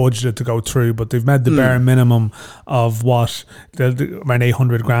budgeted to go through, but they've made the bare minimum of what around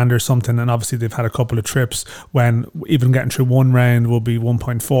 800 grand or something, and obviously they've had a couple of trips when even getting through one round will be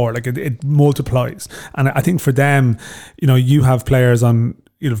 1.4. Like it multiplies, and I think for them, you have players on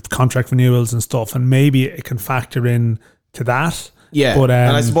contract renewals and stuff, and maybe it can factor in to that. Yeah, but,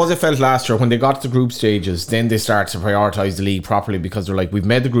 and I suppose it felt last year when they got to the group stages, then they start to prioritise the league properly, because they're like, we've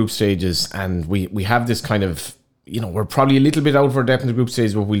made the group stages and we have this kind of, we're probably a little bit out of our depth in the group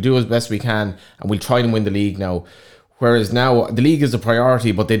stage, but we'll do as best we can and we'll try and win the league now. Whereas now the league is a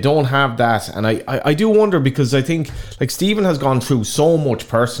priority, but they don't have that. And I do wonder, because I think like Stephen has gone through so much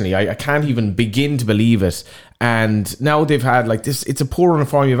personally, I can't even begin to believe it. And now they've had like this, it's a poor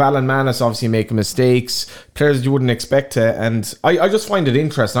uniform. You have Alan Manus obviously making mistakes, players that you wouldn't expect to. And I just find it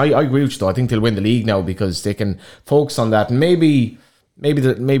interesting. I agree with you though. I think they'll win the league now because they can focus on that. And maybe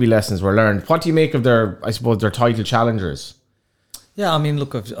lessons were learned. What do you make of their title challengers? Yeah, I mean,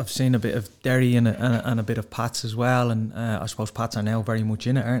 look, I've seen a bit of Derry and a bit of Pats as well, and I suppose Pats are now very much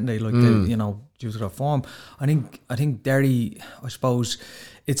in it, aren't they? Like due to their form. I think Derry, I suppose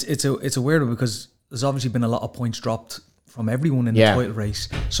it's a weird one, because there's obviously been a lot of points dropped from everyone in the title race.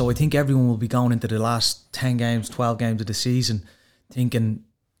 So I think everyone will be going into the last 10 games, 12 games of the season thinking,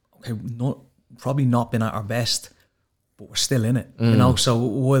 okay, probably not been at our best, but we're still in it, So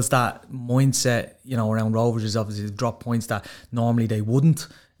was that mindset, around Rovers is obviously to drop points that normally they wouldn't.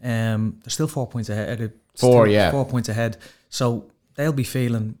 They're still 4 points ahead. 4 points ahead. So they'll be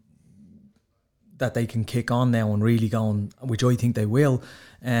feeling that they can kick on now and really go on, which I think they will.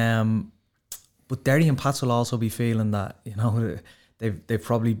 But Derry and Pats will also be feeling that,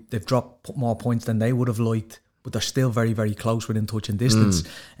 they've dropped more points than they would have liked, but they're still very, very close within touch and distance.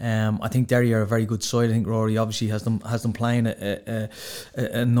 I think Derry are a very good side. I think Rory obviously has them playing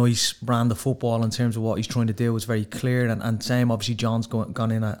a nice brand of football in terms of what he's trying to do. It's very clear, and same obviously John's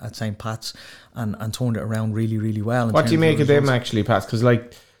gone in at St. Pat's and turned it around really, really well. What do you make of them actually, Pat? Because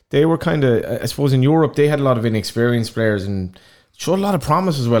like they were kind of, I suppose in Europe they had a lot of inexperienced players and showed a lot of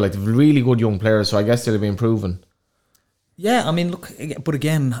promise as well. Like they've really good young players, so I guess they'll be improving. Yeah, I mean, look, but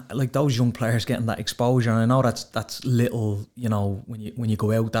again, like those young players getting that exposure, and I know that's little, when you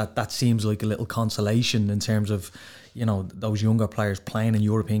go out, that seems like a little consolation in terms of, those younger players playing in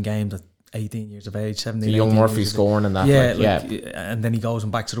European games at 18 years of age, 17. The young Murphy scoring and that. And then he goes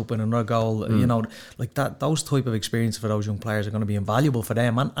and backs it up in another goal. Like that, those type of experiences for those young players are going to be invaluable for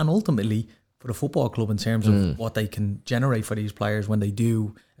them, and ultimately for the football club in terms of what they can generate for these players when they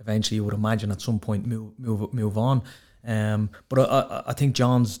do eventually, you would imagine at some point move on. But I think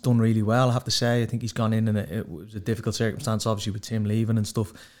John's done really well, I have to say. I think he's gone in and it was a difficult circumstance obviously with Tim leaving and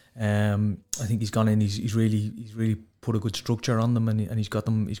stuff. I think he's gone in, he's really put a good structure on them, and he's got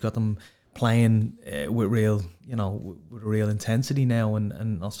them playing with real intensity now,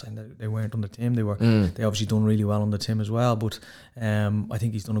 and not saying that they weren't under Tim, they obviously done really well under Tim as well, but I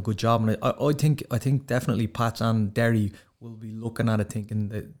think he's done a good job, and I think definitely Pats and Derry will be looking at it thinking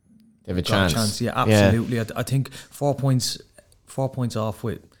that they have a chance. Yeah, absolutely. Yeah. I think 4 points off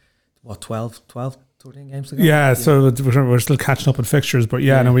with 12, 13 games to go. Yeah, so we're still catching up on fixtures, but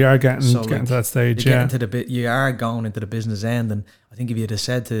no, we are getting to that stage. You are going into the business end, and I think if you'd have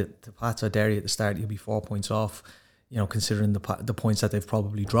said to Pats or Derry at the start, you'll be 4 points off, considering the points that they've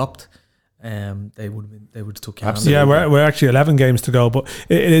probably dropped, they would have took care of. Yeah, we're actually 11 games to go, but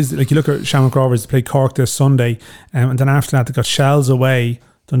it is like you look at Shamrock Rovers, they play Cork this Sunday, and then after that they got Shells away,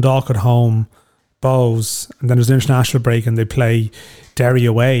 Dundalk at home, Bohs, and then there's an international break and they play Derry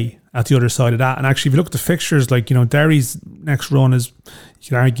away at the other side of that. And actually, if you look at the fixtures, Derry's next run is, you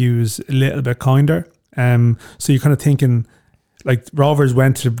could argue, is a little bit kinder. So you're kind of thinking, Rovers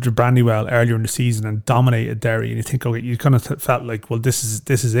went to Brandywell earlier in the season and dominated Derry, and you think, okay, you kind of felt like, well, this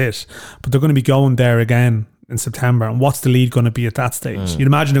is it. But they're going to be going there again in September, and what's the lead going to be at that stage? You'd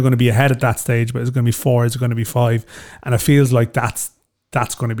imagine they're going to be ahead at that stage, but is it going to be 4? Is it going to be 5? And it feels like that's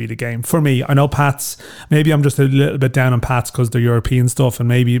going to be the game for me. I know Pats, maybe I'm just a little bit down on Pats because they're European stuff, and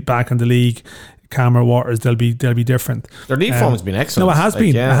maybe back in the league, calmer waters, they'll be different. Their league form has been excellent. No, it has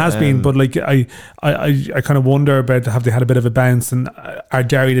been. It has been. But I kind of wonder about, have they had a bit of a bounce, and are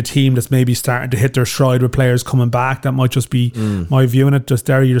Derry the team that's maybe starting to hit their stride with players coming back? That might just be my view on it. Just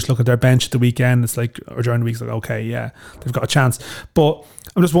Derry, you just look at their bench at the weekend, it's like, or during the week, it's like, okay, yeah, they've got a chance. But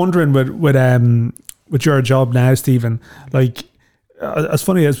I'm just wondering with your job now, Stephen, as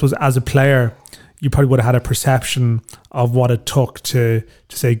funny as was as a player, you probably would have had a perception of what it took to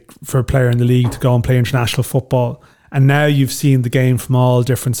say for a player in the league to go and play international football. And now you've seen the game from all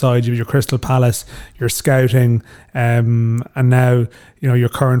different sides. You have your Crystal Palace, your scouting, and now your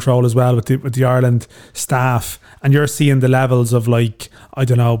current role as well with the Ireland staff. And you're seeing the levels of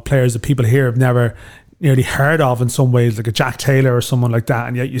players that people here have never nearly heard of in some ways, like a Jack Taylor or someone like that.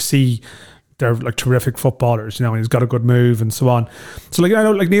 And yet you see they're terrific footballers, and he's got a good move and so on. So I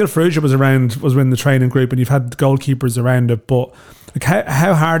know Neil Ferrugia was in the training group, and you've had the goalkeepers around it, but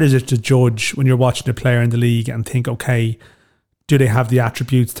how hard is it to judge when you're watching a player in the league and think, okay, do they have the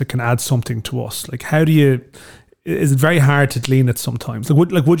attributes that can add something to us? Is it very hard to glean it sometimes?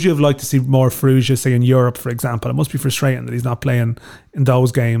 Would you have liked to see more Ferrugia, say in Europe, for example? It must be frustrating that he's not playing in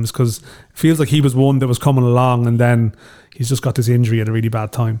those games, because it feels like he was one that was coming along and then he's just got this injury at a really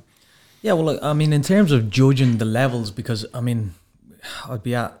bad time. Yeah, well, in terms of judging the levels, because, I'd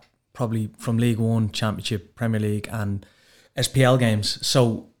be at probably from League One, Championship, Premier League and SPL games.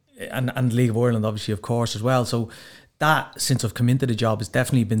 So, and League of Ireland, obviously, of course, as well. So that, since I've come into the job, has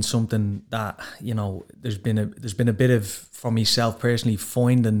definitely been something that, there's been a bit of, for myself personally,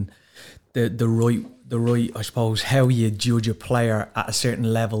 finding the right, I suppose, how you judge a player at a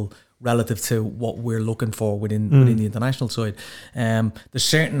certain level relative to what we're looking for within the international side. There's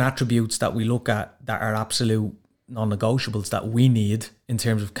certain attributes that we look at that are absolute non-negotiables that we need in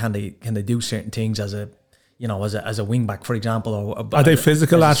terms of can they do certain things as a wing back, for example, or are they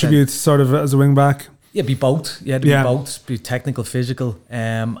physical attributes sort of as a wing back? Yeah, be both. Yeah, be both. Be technical, physical,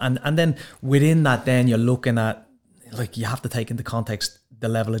 and then within that, then you're looking at, you have to take into context the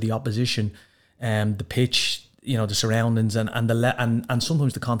level of the opposition, the pitch, the surroundings, and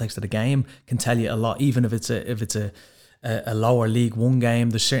sometimes the context of the game can tell you a lot, even if it's a lower League One game.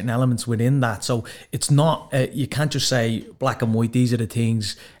 There's certain elements within that, so it's not you can't just say black and white. These are the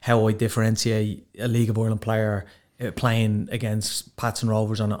things how I differentiate a League of Ireland player playing against Pats and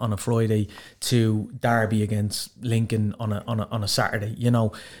Rovers on a Friday to Derby against Lincoln on a Saturday.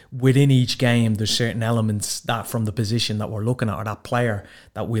 Within each game there's certain elements that from the position that we're looking at, or that player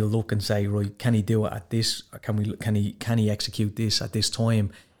that we'll look and say, right, can he do it at this, or can he execute this at this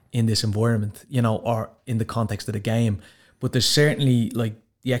time in this environment, or in the context of the game. But there's certainly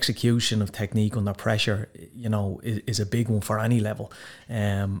the execution of technique under pressure, is a big one for any level.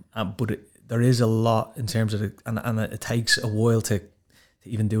 But there is a lot in terms of and it takes a while to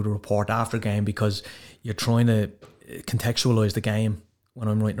even do the report after game, because you're trying to contextualise the game. When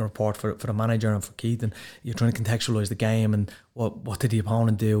I'm writing a report for the manager and for Keith, and you're trying to contextualise the game and what did the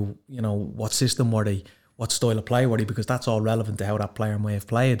opponent do, what system were they, what style of play were they, because that's all relevant to how that player may have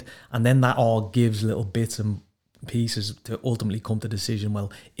played, and then that all gives little bits and pieces to ultimately come to the decision.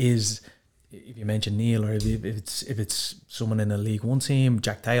 Well, if you mention Neil, or if it's someone in a League One team,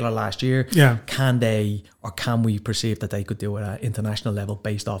 Jack Taylor last year, can we perceive that they could do it at international level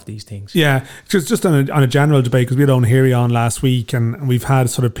based off these things? Yeah, just on a general debate, because we had O'Leary on last week, and we've had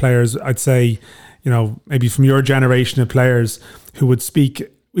sort of players, I'd say, maybe from your generation of players who would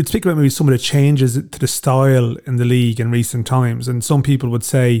speak. We'd speak about maybe some of the changes to the style in the league in recent times, and some people would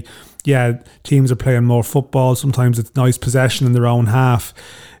say, yeah, teams are playing more football. Sometimes it's nice possession in their own half.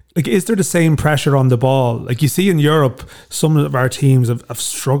 Is there the same pressure on the ball? You see in Europe, some of our teams have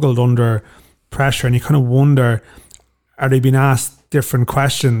struggled under pressure, and you kind of wonder, are they being asked different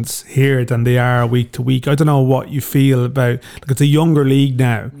questions here than they are week to week? I don't know what you feel about, like, it's a younger league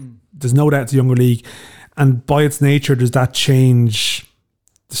now. There's no doubt it's a younger league. And by its nature, does that change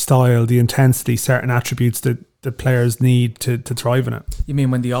the style, the intensity, certain attributes that the players need to thrive in it? You mean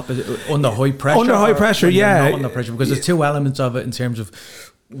when the opposite, under high pressure? Under high pressure, yeah. Not under pressure, because there's two elements of it in terms of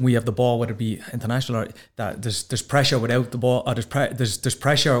we have the ball, whether it be international or that there's pressure without the ball, or there's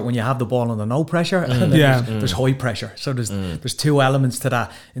pressure when you have the ball under no pressure, and then there's high pressure. So there's two elements to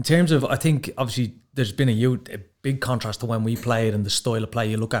that. In terms of, I think obviously there's been a big contrast to when we played and the style of play.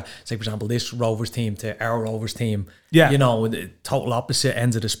 You look at, say for example, this Rovers team to our Rovers team. You know, the total opposite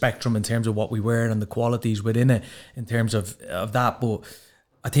ends of the spectrum in terms of what we were and the qualities within it in terms of that. But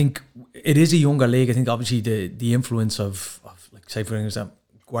I think it is a younger league. I think obviously the influence of like, say for example,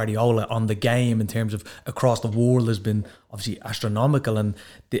 Guardiola on the game in terms of across the world has been obviously astronomical, and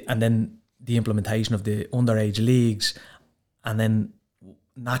then the implementation of the underage leagues, and then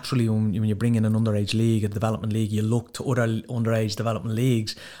naturally when you bring in an underage league, a development league, you look to other underage development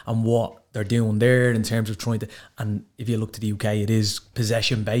leagues and what they're doing there in terms of trying to, and if you look to the UK, it is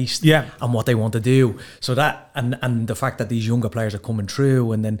possession based, and what they want to do. So that and the fact that these younger players are coming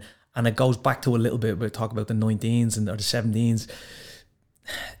through, and it goes back to a little bit, we talk about the 19s or the 17s.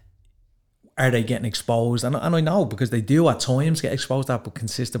 Are they getting exposed? And I know, because they do at times get exposed to that, but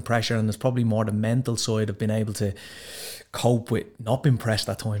consistent pressure, and there's probably more the mental side of being able to cope with not being pressed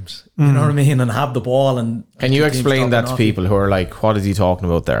at times. You know what I mean? And have the ball. And can you explain that to people who are like, what is he talking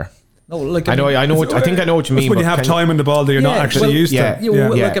about there? No, like I know what you mean. When you have time in the ball that you're not actually used to.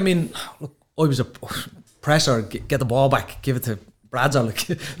 Like, I mean, look, I was a presser, get the ball back, give it to Bradshaw,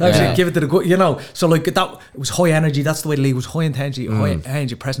 give it to the good, you know. So like that, it was high energy. That's the way the league was, high intensity, high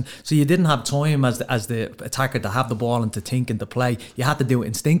energy pressing. So you didn't have time as the attacker to have the ball and to think and to play. You had to do it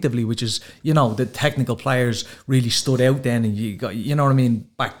instinctively, which is, you know, the technical players really stood out then, and you got, you know what I mean,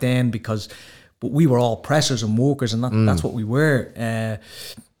 back then, but we were all pressers and workers, and that's what we were.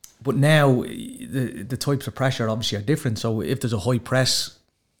 But now the types of pressure obviously are different. So if there's a high press,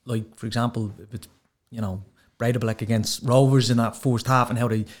 like for example, if it's, you know, Brewery against Rovers in that first half, and how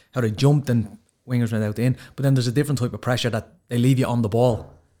they jumped and wingers went out in. But then there's a different type of pressure that they leave you on the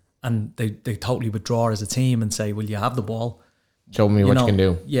ball, and they totally withdraw as a team and say, well, you have the ball, show me what you can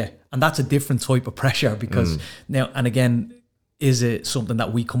do. Yeah, and that's a different type of pressure, because now, and again, is it something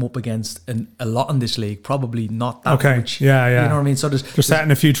that we come up against a lot in this league? Probably not that much. Yeah. You know what I mean? So they're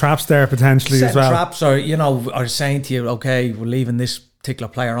setting a few traps there potentially as well. Traps, or, you know, are saying to you, okay, we're leaving this particular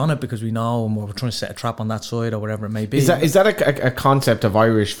player on it because we know, and we're trying to set a trap on that side or whatever it may be. Is that a concept of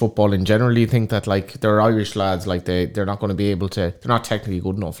Irish football in general? Do you think that like there are Irish lads, like they're not going to be able to, they're not technically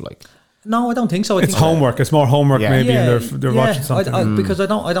good enough? Like, no, I don't think so. It's homework. It's more homework maybe, and they're watching something. Because I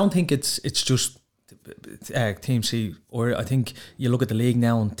don't think it's just Team C, or I think you look at the league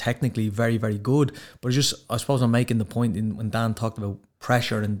now and technically very, very good. But I suppose I'm making the point when Dan talked about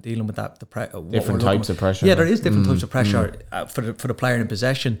pressure and dealing with that, different types of pressure. Yeah, there is different types of pressure for the player in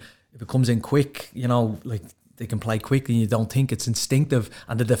possession. If it comes in quick, you know, like they can play quickly and you don't think it's instinctive,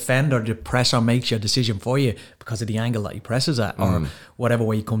 and the defender, the presser makes your decision for you because of the angle that he presses at or whatever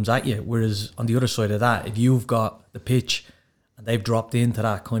way he comes at you. Whereas on the other side of that, if you've got the pitch and they've dropped into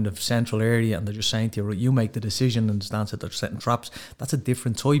that kind of central area and they're just saying to you, you make the decision, and stand that they're setting traps, that's a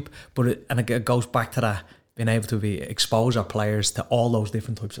different type. But it goes back to that, being able to expose our players to all those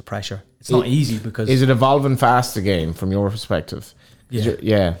different types of pressure. It's not easy, because is it evolving fast again from your perspective?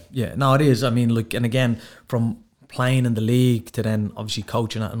 Yeah. No, it is. I mean, look, and again, from playing in the league to then obviously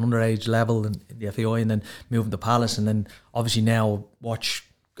coaching at an underage level in the FAI, and then moving to Palace, and then obviously now watch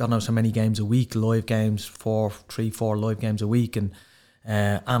God knows how many games a week, live games, 4 live games a week, and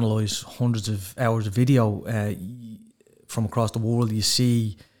analyse hundreds of hours of video from across the world. You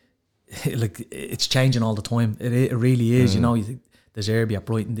see, like, it's changing all the time. It really is. You know, you think there's Derby at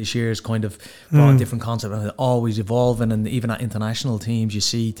Brighton this year is kind of brought a different concept, and it's always evolving. And even at international teams, you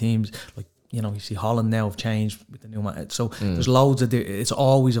see teams like, you know, you see Holland now have changed with the new man. So there's loads of it's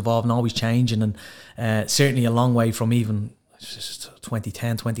always evolving, always changing, and certainly a long way from even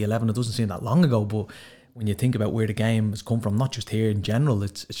 2010, 2011. It doesn't seem that long ago, but when you think about where the game has come from, not just here in general,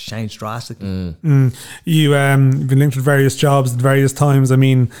 it's changed drastically. You've been linked with various jobs at various times. I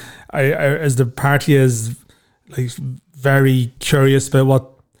mean, as the party is like very curious about what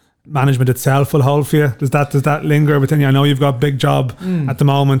management itself will hold for you. Does that linger within you? I know you've got a big job at the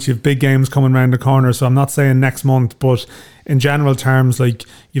moment. You've big games coming around the corner. So I'm not saying next month, but in general terms, like,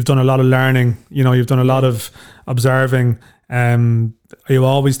 you've done a lot of learning. You know, you've done a lot of observing. Are you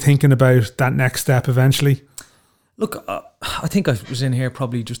always thinking about that next step eventually? Look, I think I was in here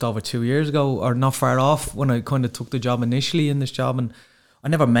probably just over 2 years ago, or not far off, when I kind of took the job initially in this job, and I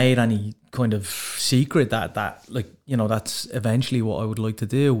never made any kind of secret that like, you know, that's eventually what I would like to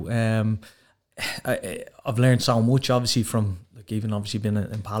do. I've learned so much, obviously, from like even obviously being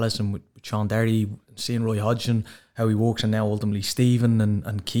in Palace and with Sean Derry, seeing Roy Hodgson, how he works, and now ultimately Stephen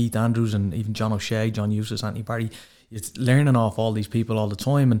and Keith Andrews and even John O'Shea, John Eustace, Anthony Barry. It's learning off all these people all the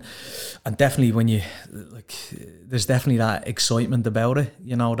time, and definitely when you like, there's definitely that excitement about it,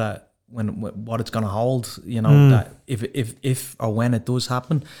 you know, that when what it's going to hold, you know, that if or when it does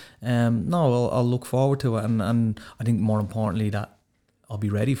happen, I'll look forward to it, and I think more importantly that I'll be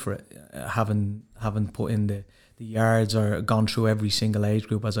ready for it, having put in the yards or gone through every single age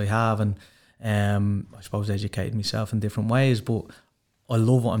group as I have, and I suppose educated myself in different ways, but I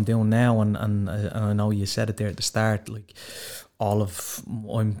love what I'm doing now, and I know you said it there at the start, like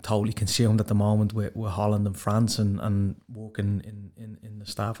I'm totally consumed at the moment with Holland and France, and working in the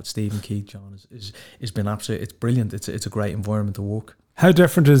staff with Stephen, Keith, John is been absolutely, it's brilliant. It's a great environment to work. How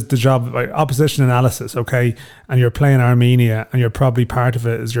different is the job, like opposition analysis, okay, and you're playing Armenia and you're probably part of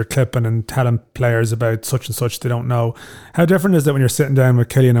it is you're clipping and telling players about such and such they don't know. How different is it when you're sitting down with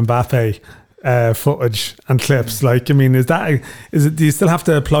Kylian Mbappe, footage and clips? Like, I mean, is it, do you still have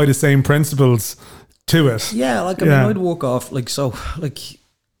to apply the same principles to it? Yeah, like, I mean, I'd walk off, like, so, like,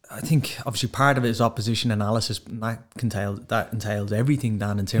 I think obviously part of it is opposition analysis, and that entails everything,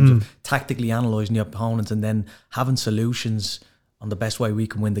 Dan, in terms of tactically analysing the opponents and then having solutions on the best way we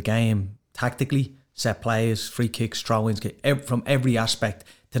can win the game tactically, set plays, free kicks, throw-ins, from every aspect,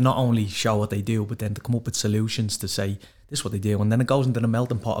 to not only show what they do, but then to come up with solutions to say, this is what they do, and then it goes into the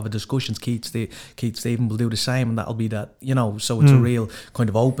melting pot of a discussion. Keith Stephen will do the same, and that'll be that, you know, so it's a real kind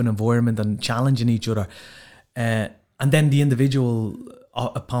of open environment and challenging each other. And then the individual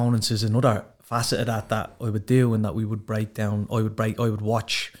opponents is another facet of that I would do, and that we would break down. I would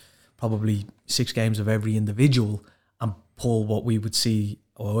watch probably 6 games of every individual and pull what we would see,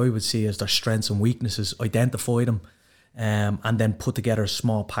 or I would see as their strengths and weaknesses, identify them, and then put together a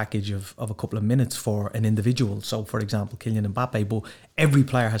small package of a couple of minutes for an individual. So, for example, Kylian Mbappe, but every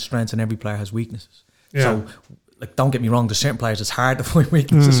player has strengths and every player has weaknesses. Yeah. So, like, don't get me wrong, there's certain players it's hard to find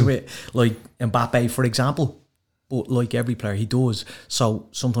weaknesses with, like Mbappe, for example. But like every player, he does. So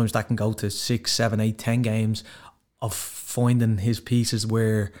sometimes that can go to 6, 7, 8, 10 games of finding his pieces,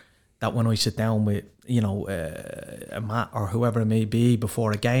 where that when I sit down with, you know, a Matt or whoever it may be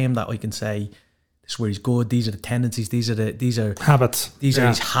before a game, that I can say, this is where he's good, these are the tendencies, these are habits. These are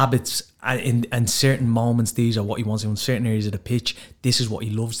his habits, and in certain moments, these are what he wants to do. In certain areas of the pitch, this is what he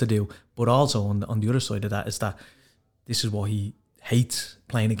loves to do. But also on the other side of that is that this is what he hates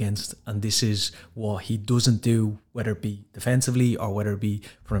playing against, and this is what he doesn't do, whether it be defensively or whether it be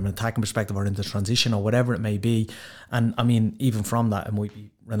from an attacking perspective or into transition or whatever it may be. And I mean, even from that, it might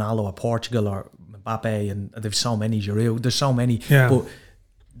be Ronaldo or Portugal or Mbappe, and there's so many, Giroud, there's so many. Yeah. But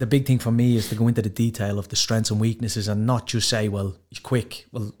the big thing for me is to go into the detail of the strengths and weaknesses, and not just say, well, he's quick.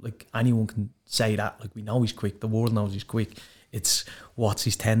 Well, like, anyone can say that. Like, we know he's quick. The world knows he's quick. It's what's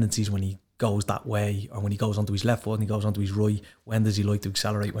his tendencies when he goes that way, or when he goes onto his left foot and he goes onto his right. When does he like to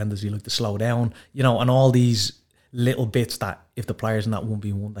accelerate? When does he like to slow down? You know, and all these little bits that if the player's in that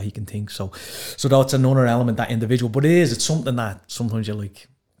 1v1 that he can think. So that's another element, that individual. But it's something that sometimes you like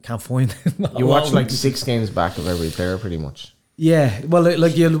can't find. You watch like 6 games back of every player pretty much. Yeah, well,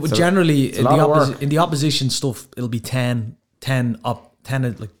 like you generally in the opposition stuff, it'll be 10 up,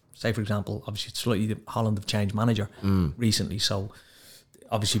 10. Like, say for example, obviously slightly Holland have changed manager recently, so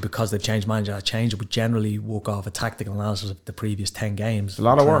obviously because they've changed manager, I changed it. But generally, work off a tactical analysis of the previous 10 games. It's a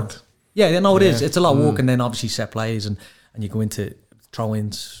lot of work. Yeah, no, it is. It's a lot of work, and then obviously set plays, and you go into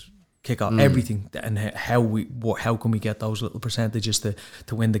throw-ins, kick off, everything, and how can we get those little percentages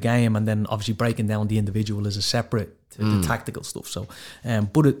to win the game, and then obviously breaking down the individual as a separate to the tactical stuff. So,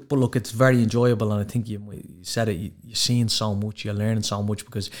 but look, it's very enjoyable, and I think you said it. You're seeing so much, you're learning so much,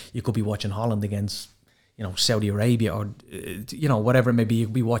 because you could be watching Holland against, you know, Saudi Arabia, or you know, whatever it may be. You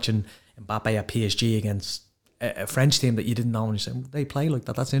could be watching Mbappe at PSG against a French team that you didn't know, and you say, well, they play like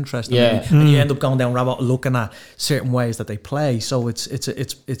that. That's interesting. Yeah. And you end up going down rabbit looking at certain ways that they play. So it's.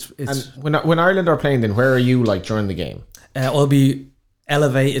 And when Ireland are playing, then where are you like during the game? I'll be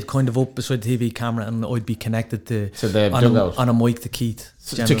elevated kind of up beside the TV camera, and I'd be connected to the dugout on a mic to Keith.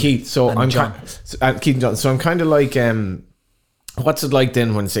 To Keith. So I'm Keith and John. So I'm kind of like, what's it like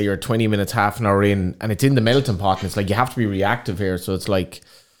then when, say, you're 20 minutes, half an hour in, and it's in the melting pot, and it's like you have to be reactive here. So it's like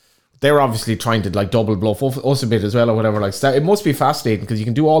they're obviously trying to like double bluff us a bit as well, or whatever. Like, it must be fascinating, because you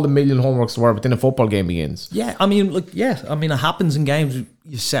can do all the million homeworks in the world, but then a football game begins. Yeah, I mean, it happens in games.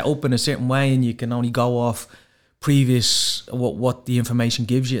 You set up in a certain way, and you can only go off previous what the information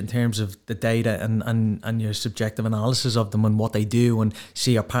gives you in terms of the data and your subjective analysis of them and what they do and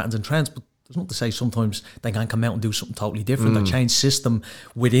see your patterns and trends. But there's not to say sometimes they can come out and do something totally different or change system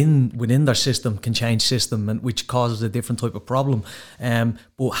within their system can change system, and which causes a different type of problem.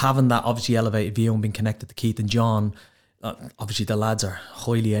 But having that obviously elevated view and being connected to Keith and John, obviously the lads are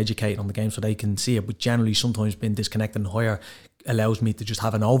highly educated on the game so they can see it, but generally sometimes being disconnected and higher allows me to just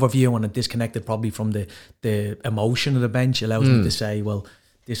have an overview, and disconnected probably from the emotion of the bench allows me to say, well,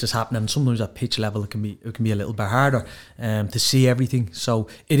 this is happening. And sometimes at pitch level it can be a little bit harder to see everything. So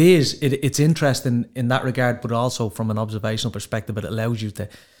it's interesting in that regard, but also from an observational perspective, it allows you to,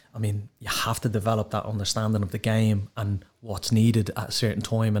 I mean, you have to develop that understanding of the game and what's needed at a certain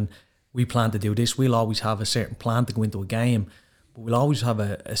time. And we plan to do this. We'll always have a certain plan to go into a game, but we'll always have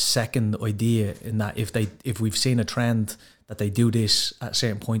a second idea in that if we've seen a trend that they do this at a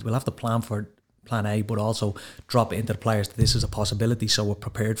certain point, we'll have to plan for plan A, but also drop it into the players that this is a possibility, so we're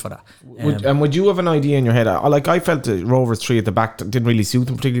prepared for that. Would you have an idea in your head? I felt the Rovers 3 at the back didn't really suit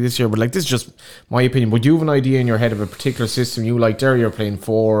them particularly this year, but this is just my opinion. Would you have an idea in your head of a particular system you like? There you're playing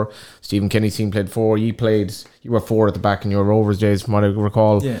 4, Stephen Kenny's team played 4, you were 4 at the back in your Rovers days from what I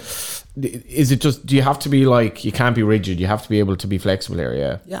recall. Yeah. Is it just, do you have to be you can't be rigid, you have to be able to be flexible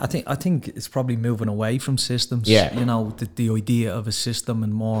here? Yeah, I think it's probably moving away from systems. Yeah. The idea of a system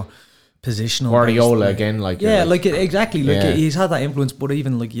and more positional. Guardiola again, exactly. He's had that influence, but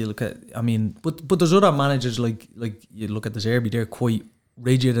even you look at, but there's other managers like you look at the Zerbi, they're quite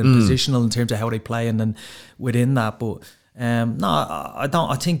rigid and positional in terms of how they play, and then within that, but no, I don't.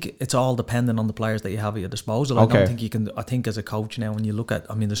 I think it's all dependent on the players that you have at your disposal. I don't think you can. I think as a coach now, when you look at,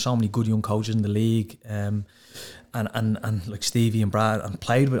 there's so many good young coaches in the league, and like Stevie and Brad, and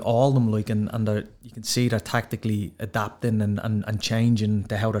played with all of them, and you can see they're tactically adapting and changing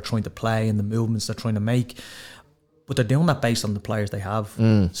to how they're trying to play and the movements they're trying to make. But they're doing that based on the players they have.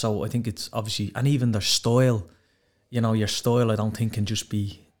 So I think it's obviously, and even their style. Your style, I don't think can just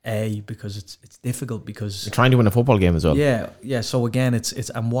be because it's difficult, because you're trying to win a football game as well. Yeah. So again, it's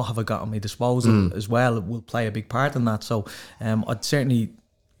and what have I got at my disposal as well will play a big part in that. So I'd certainly,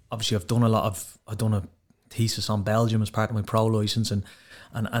 obviously, I've done a thesis on Belgium as part of my pro license and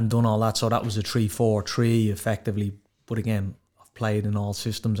done all that. So that was a 3-4-3 effectively. But again, I've played in all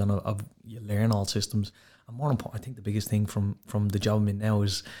systems, and you learn all systems. And more important, I think the biggest thing from the job I'm in now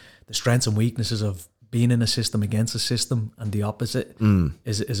is the strengths and weaknesses of being in a system against a system, and the opposite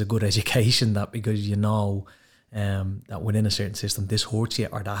is a good education, that because that within a certain system this hurts you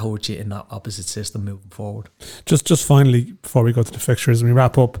or that hurts you in that opposite system moving forward. Just finally, before we go to the fixtures and we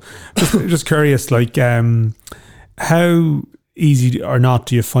wrap up, just curious, how easy or not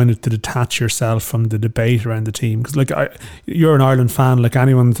do you find it to detach yourself from the debate around the team? Because you're an Ireland fan, like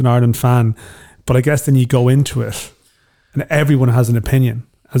anyone's an Ireland fan, but I guess then you go into it and everyone has an opinion.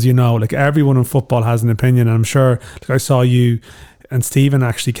 As you know, everyone in football has an opinion, and I'm sure, I saw you and Stephen,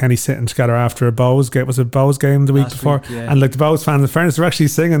 actually, Kenny, sitting together after a Bohs game. Was it a Bohs game the week before? Yeah. And the Bohs fans, in fairness, were actually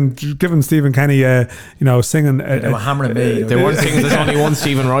singing, giving Stephen Kenny, singing. They were hammering me. They weren't singing. There's only one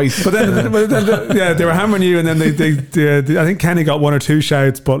Stephen Rice. But then, they were hammering you, and then they I think Kenny got 1 or 2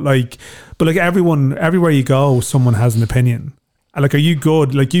 shouts. But everyone, everywhere you go, someone has an opinion. Are you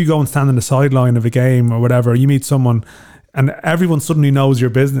good? You go and stand on the sideline of a game or whatever. You meet someone, and everyone suddenly knows your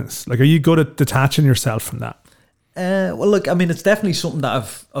business. Are you good at detaching yourself from that? It's definitely something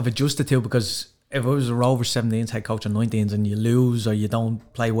that I've adjusted to, because if I was a Rovers 17s head coach on 19s and you lose or you don't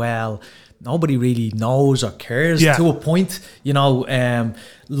play well, nobody really knows or cares to a point.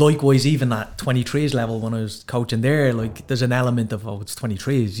 Likewise, even at 23s level, when I was coaching there, there's an element of, it's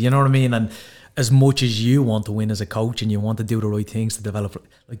 23s, you know what I mean? And as much as you want to win as a coach and you want to do the right things to develop,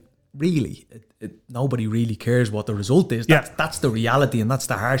 really, nobody really cares what the result is. That's the reality, and that's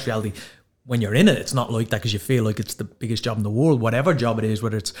the harsh reality. When you're in it, it's not like that, because you feel like it's the biggest job in the world, whatever job it is,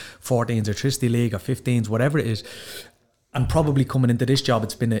 whether it's 14s or Tristy League or 15s, whatever it is. And probably coming into this job,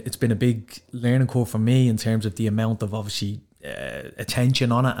 it's been a big learning curve for me in terms of the amount of obviously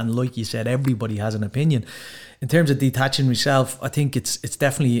attention on it. And like you said, everybody has an opinion. In terms of detaching myself, I think it's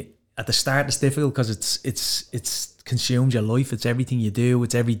definitely at the start it's difficult, because it's consumes your life. It's everything you do.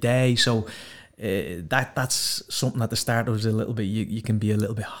 It's every day. So that's something at the start was a little bit. You can be a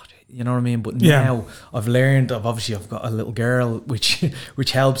little bit. You know what I mean? But now I've learned. I've got a little girl,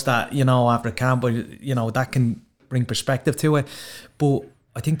 which helps that, after camp, but that can bring perspective to it. But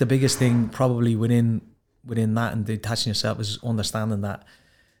I think the biggest thing probably within that and detaching yourself is understanding that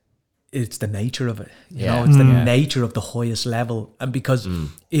it's the nature of it. It's the nature of the highest level. And because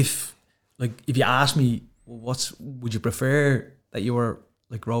if you ask me, would you prefer that you were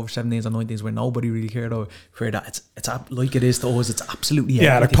like Rovers 17s and 19s where nobody really cared about that. It's like it is to us. It's absolutely like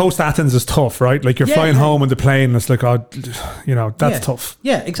everything. post Athens is tough, right? Like you're flying home on the plane. It's like, that's tough.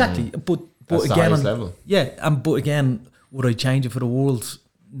 Yeah, exactly. But That's the again, highest level. but again, would I change it for the world?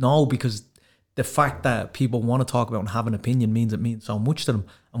 No, because the fact that people want to talk about and have an opinion means it means so much to them,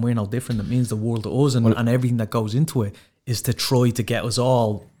 and we're no different. It means the world to us, and everything that goes into it is to try to get us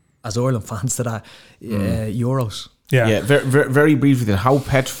all as Ireland fans to that Euros. Yeah. Very, very briefly then, how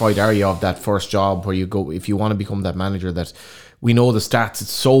petrified are you of that first job where you go, if you want to become that manager, that we know the stats,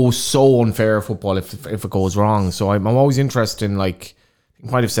 it's so unfair football if it goes wrong. So I'm always interested in, like, you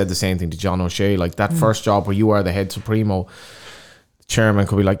might have said the same thing to John O'Shea, like that first job where you are the head supremo. The chairman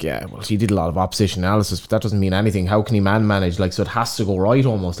could be like, yeah, well, he did a lot of opposition analysis, but that doesn't mean anything. How can he manage? Like, so it has to go right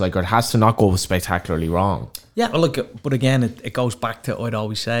almost, like, or it has to not go spectacularly wrong. Yeah, well, look, but again, it goes back to what I'd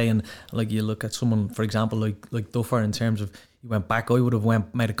always say, and like you look at someone, for example, like Duffer, in terms of you went back. I would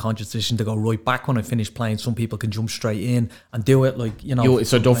have made a conscious decision to go right back when I finished playing. Some people can jump straight in and do it, like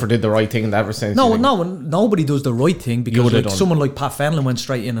So Duffer did the right thing in that sense. No, nobody does the right thing, because like someone like Pat Fenlon went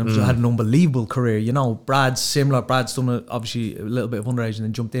straight in and had an unbelievable career. Brad's similar. Brad's done obviously a little bit of underage and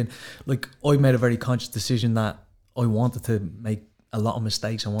then jumped in. Like, I made a very conscious decision that I wanted to make a lot of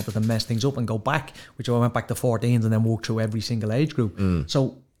mistakes. I wanted to mess things up and go back, which I went back to 14s and then walked through every single age group.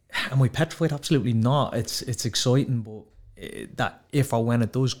 So am I petrified? Absolutely not. It's exciting, but that if or when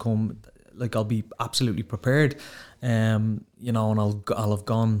it does come, like, I'll be absolutely prepared, and I'll have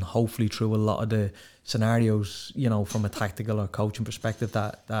gone hopefully through a lot of the scenarios, from a tactical or coaching perspective,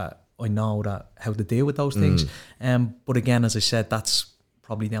 that I know that how to deal with those things. But again, as I said, that's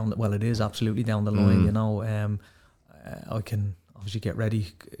probably it is absolutely down the line. I can obviously get ready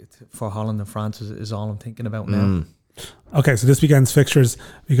for Holland and France is all I'm thinking about now. Okay, so this weekend's fixtures,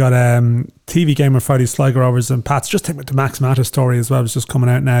 we got TV game on Friday, Sligo Rovers and Pats. Just think about the Max Mata story as well. It's just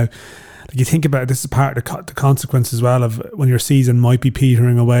coming out now. Like, you think about it, this is part of the consequence as well of when your season might be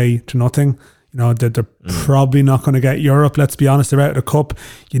petering away to nothing. They're probably not going to get Europe. Let's be honest, they're out of the cup.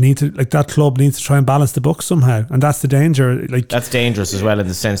 You need to, that club needs to try and balance the books somehow, and that's the danger. Like, that's dangerous as well, in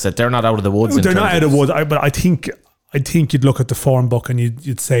the sense that they're not out of the woods. They're not out of the woods, but I think you'd look at the form book and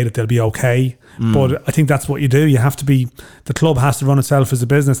you'd say that they'll be okay. But I think that's what you do. You have to be, the club has to run itself as a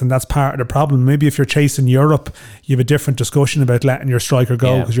business, and that's part of the problem. Maybe if you're chasing Europe, you have a different discussion about letting your striker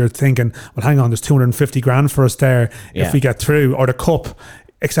go, because you're thinking, well, hang on, there's 250 grand for us there if we get through, or the cup,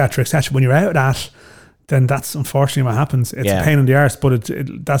 etc., etc. When you're out of that, then that's unfortunately what happens. It's a pain in the arse, but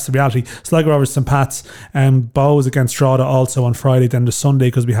that's the reality. Sligo Rovers, St. Pat's, Bohs against Strada also on Friday. Then the Sunday,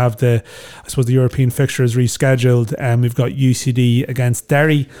 because we have the European fixtures rescheduled. We've got UCD against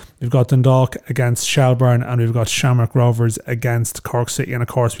Derry, we've got Dundalk against Shelbourne, and we've got Shamrock Rovers against Cork City. And of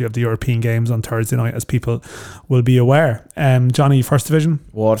course, we have the European games on Thursday night, as people will be aware. Johnny, First Division?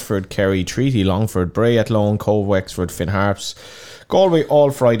 Waterford, Kerry, Treaty, Longford, Bray, Athlone, Cove, Wexford, Finn Harps, Galway,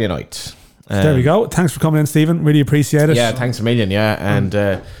 all Friday night. There we go. Thanks for coming in, Stephen. Really appreciate it. Yeah, thanks a million. Yeah, and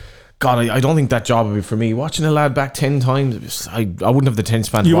God, I don't think that job would be for me. Watching a lad back 10 times, I wouldn't have the 10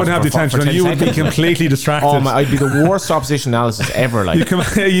 span. You wouldn't have the attention. You would be completely distracted. Oh, man, I'd be the worst opposition analysis ever. Like, you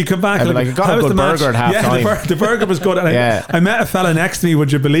come back. I'd be like, I got a good burger at half time. The burger was good. And I met a fella next to me.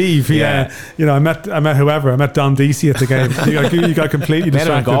 Would you believe? I met whoever. I met Don Deasy at the game. You got completely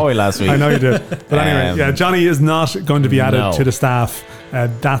distracted. Met him in Galway last week. I know you did. But anyway, Johnny is not going to be added to the staff.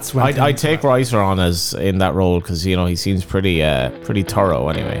 That's when I'd take Reiser on as in that role, because he seems pretty thorough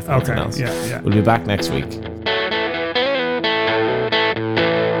anyway. Okay, yeah. We'll be back next week.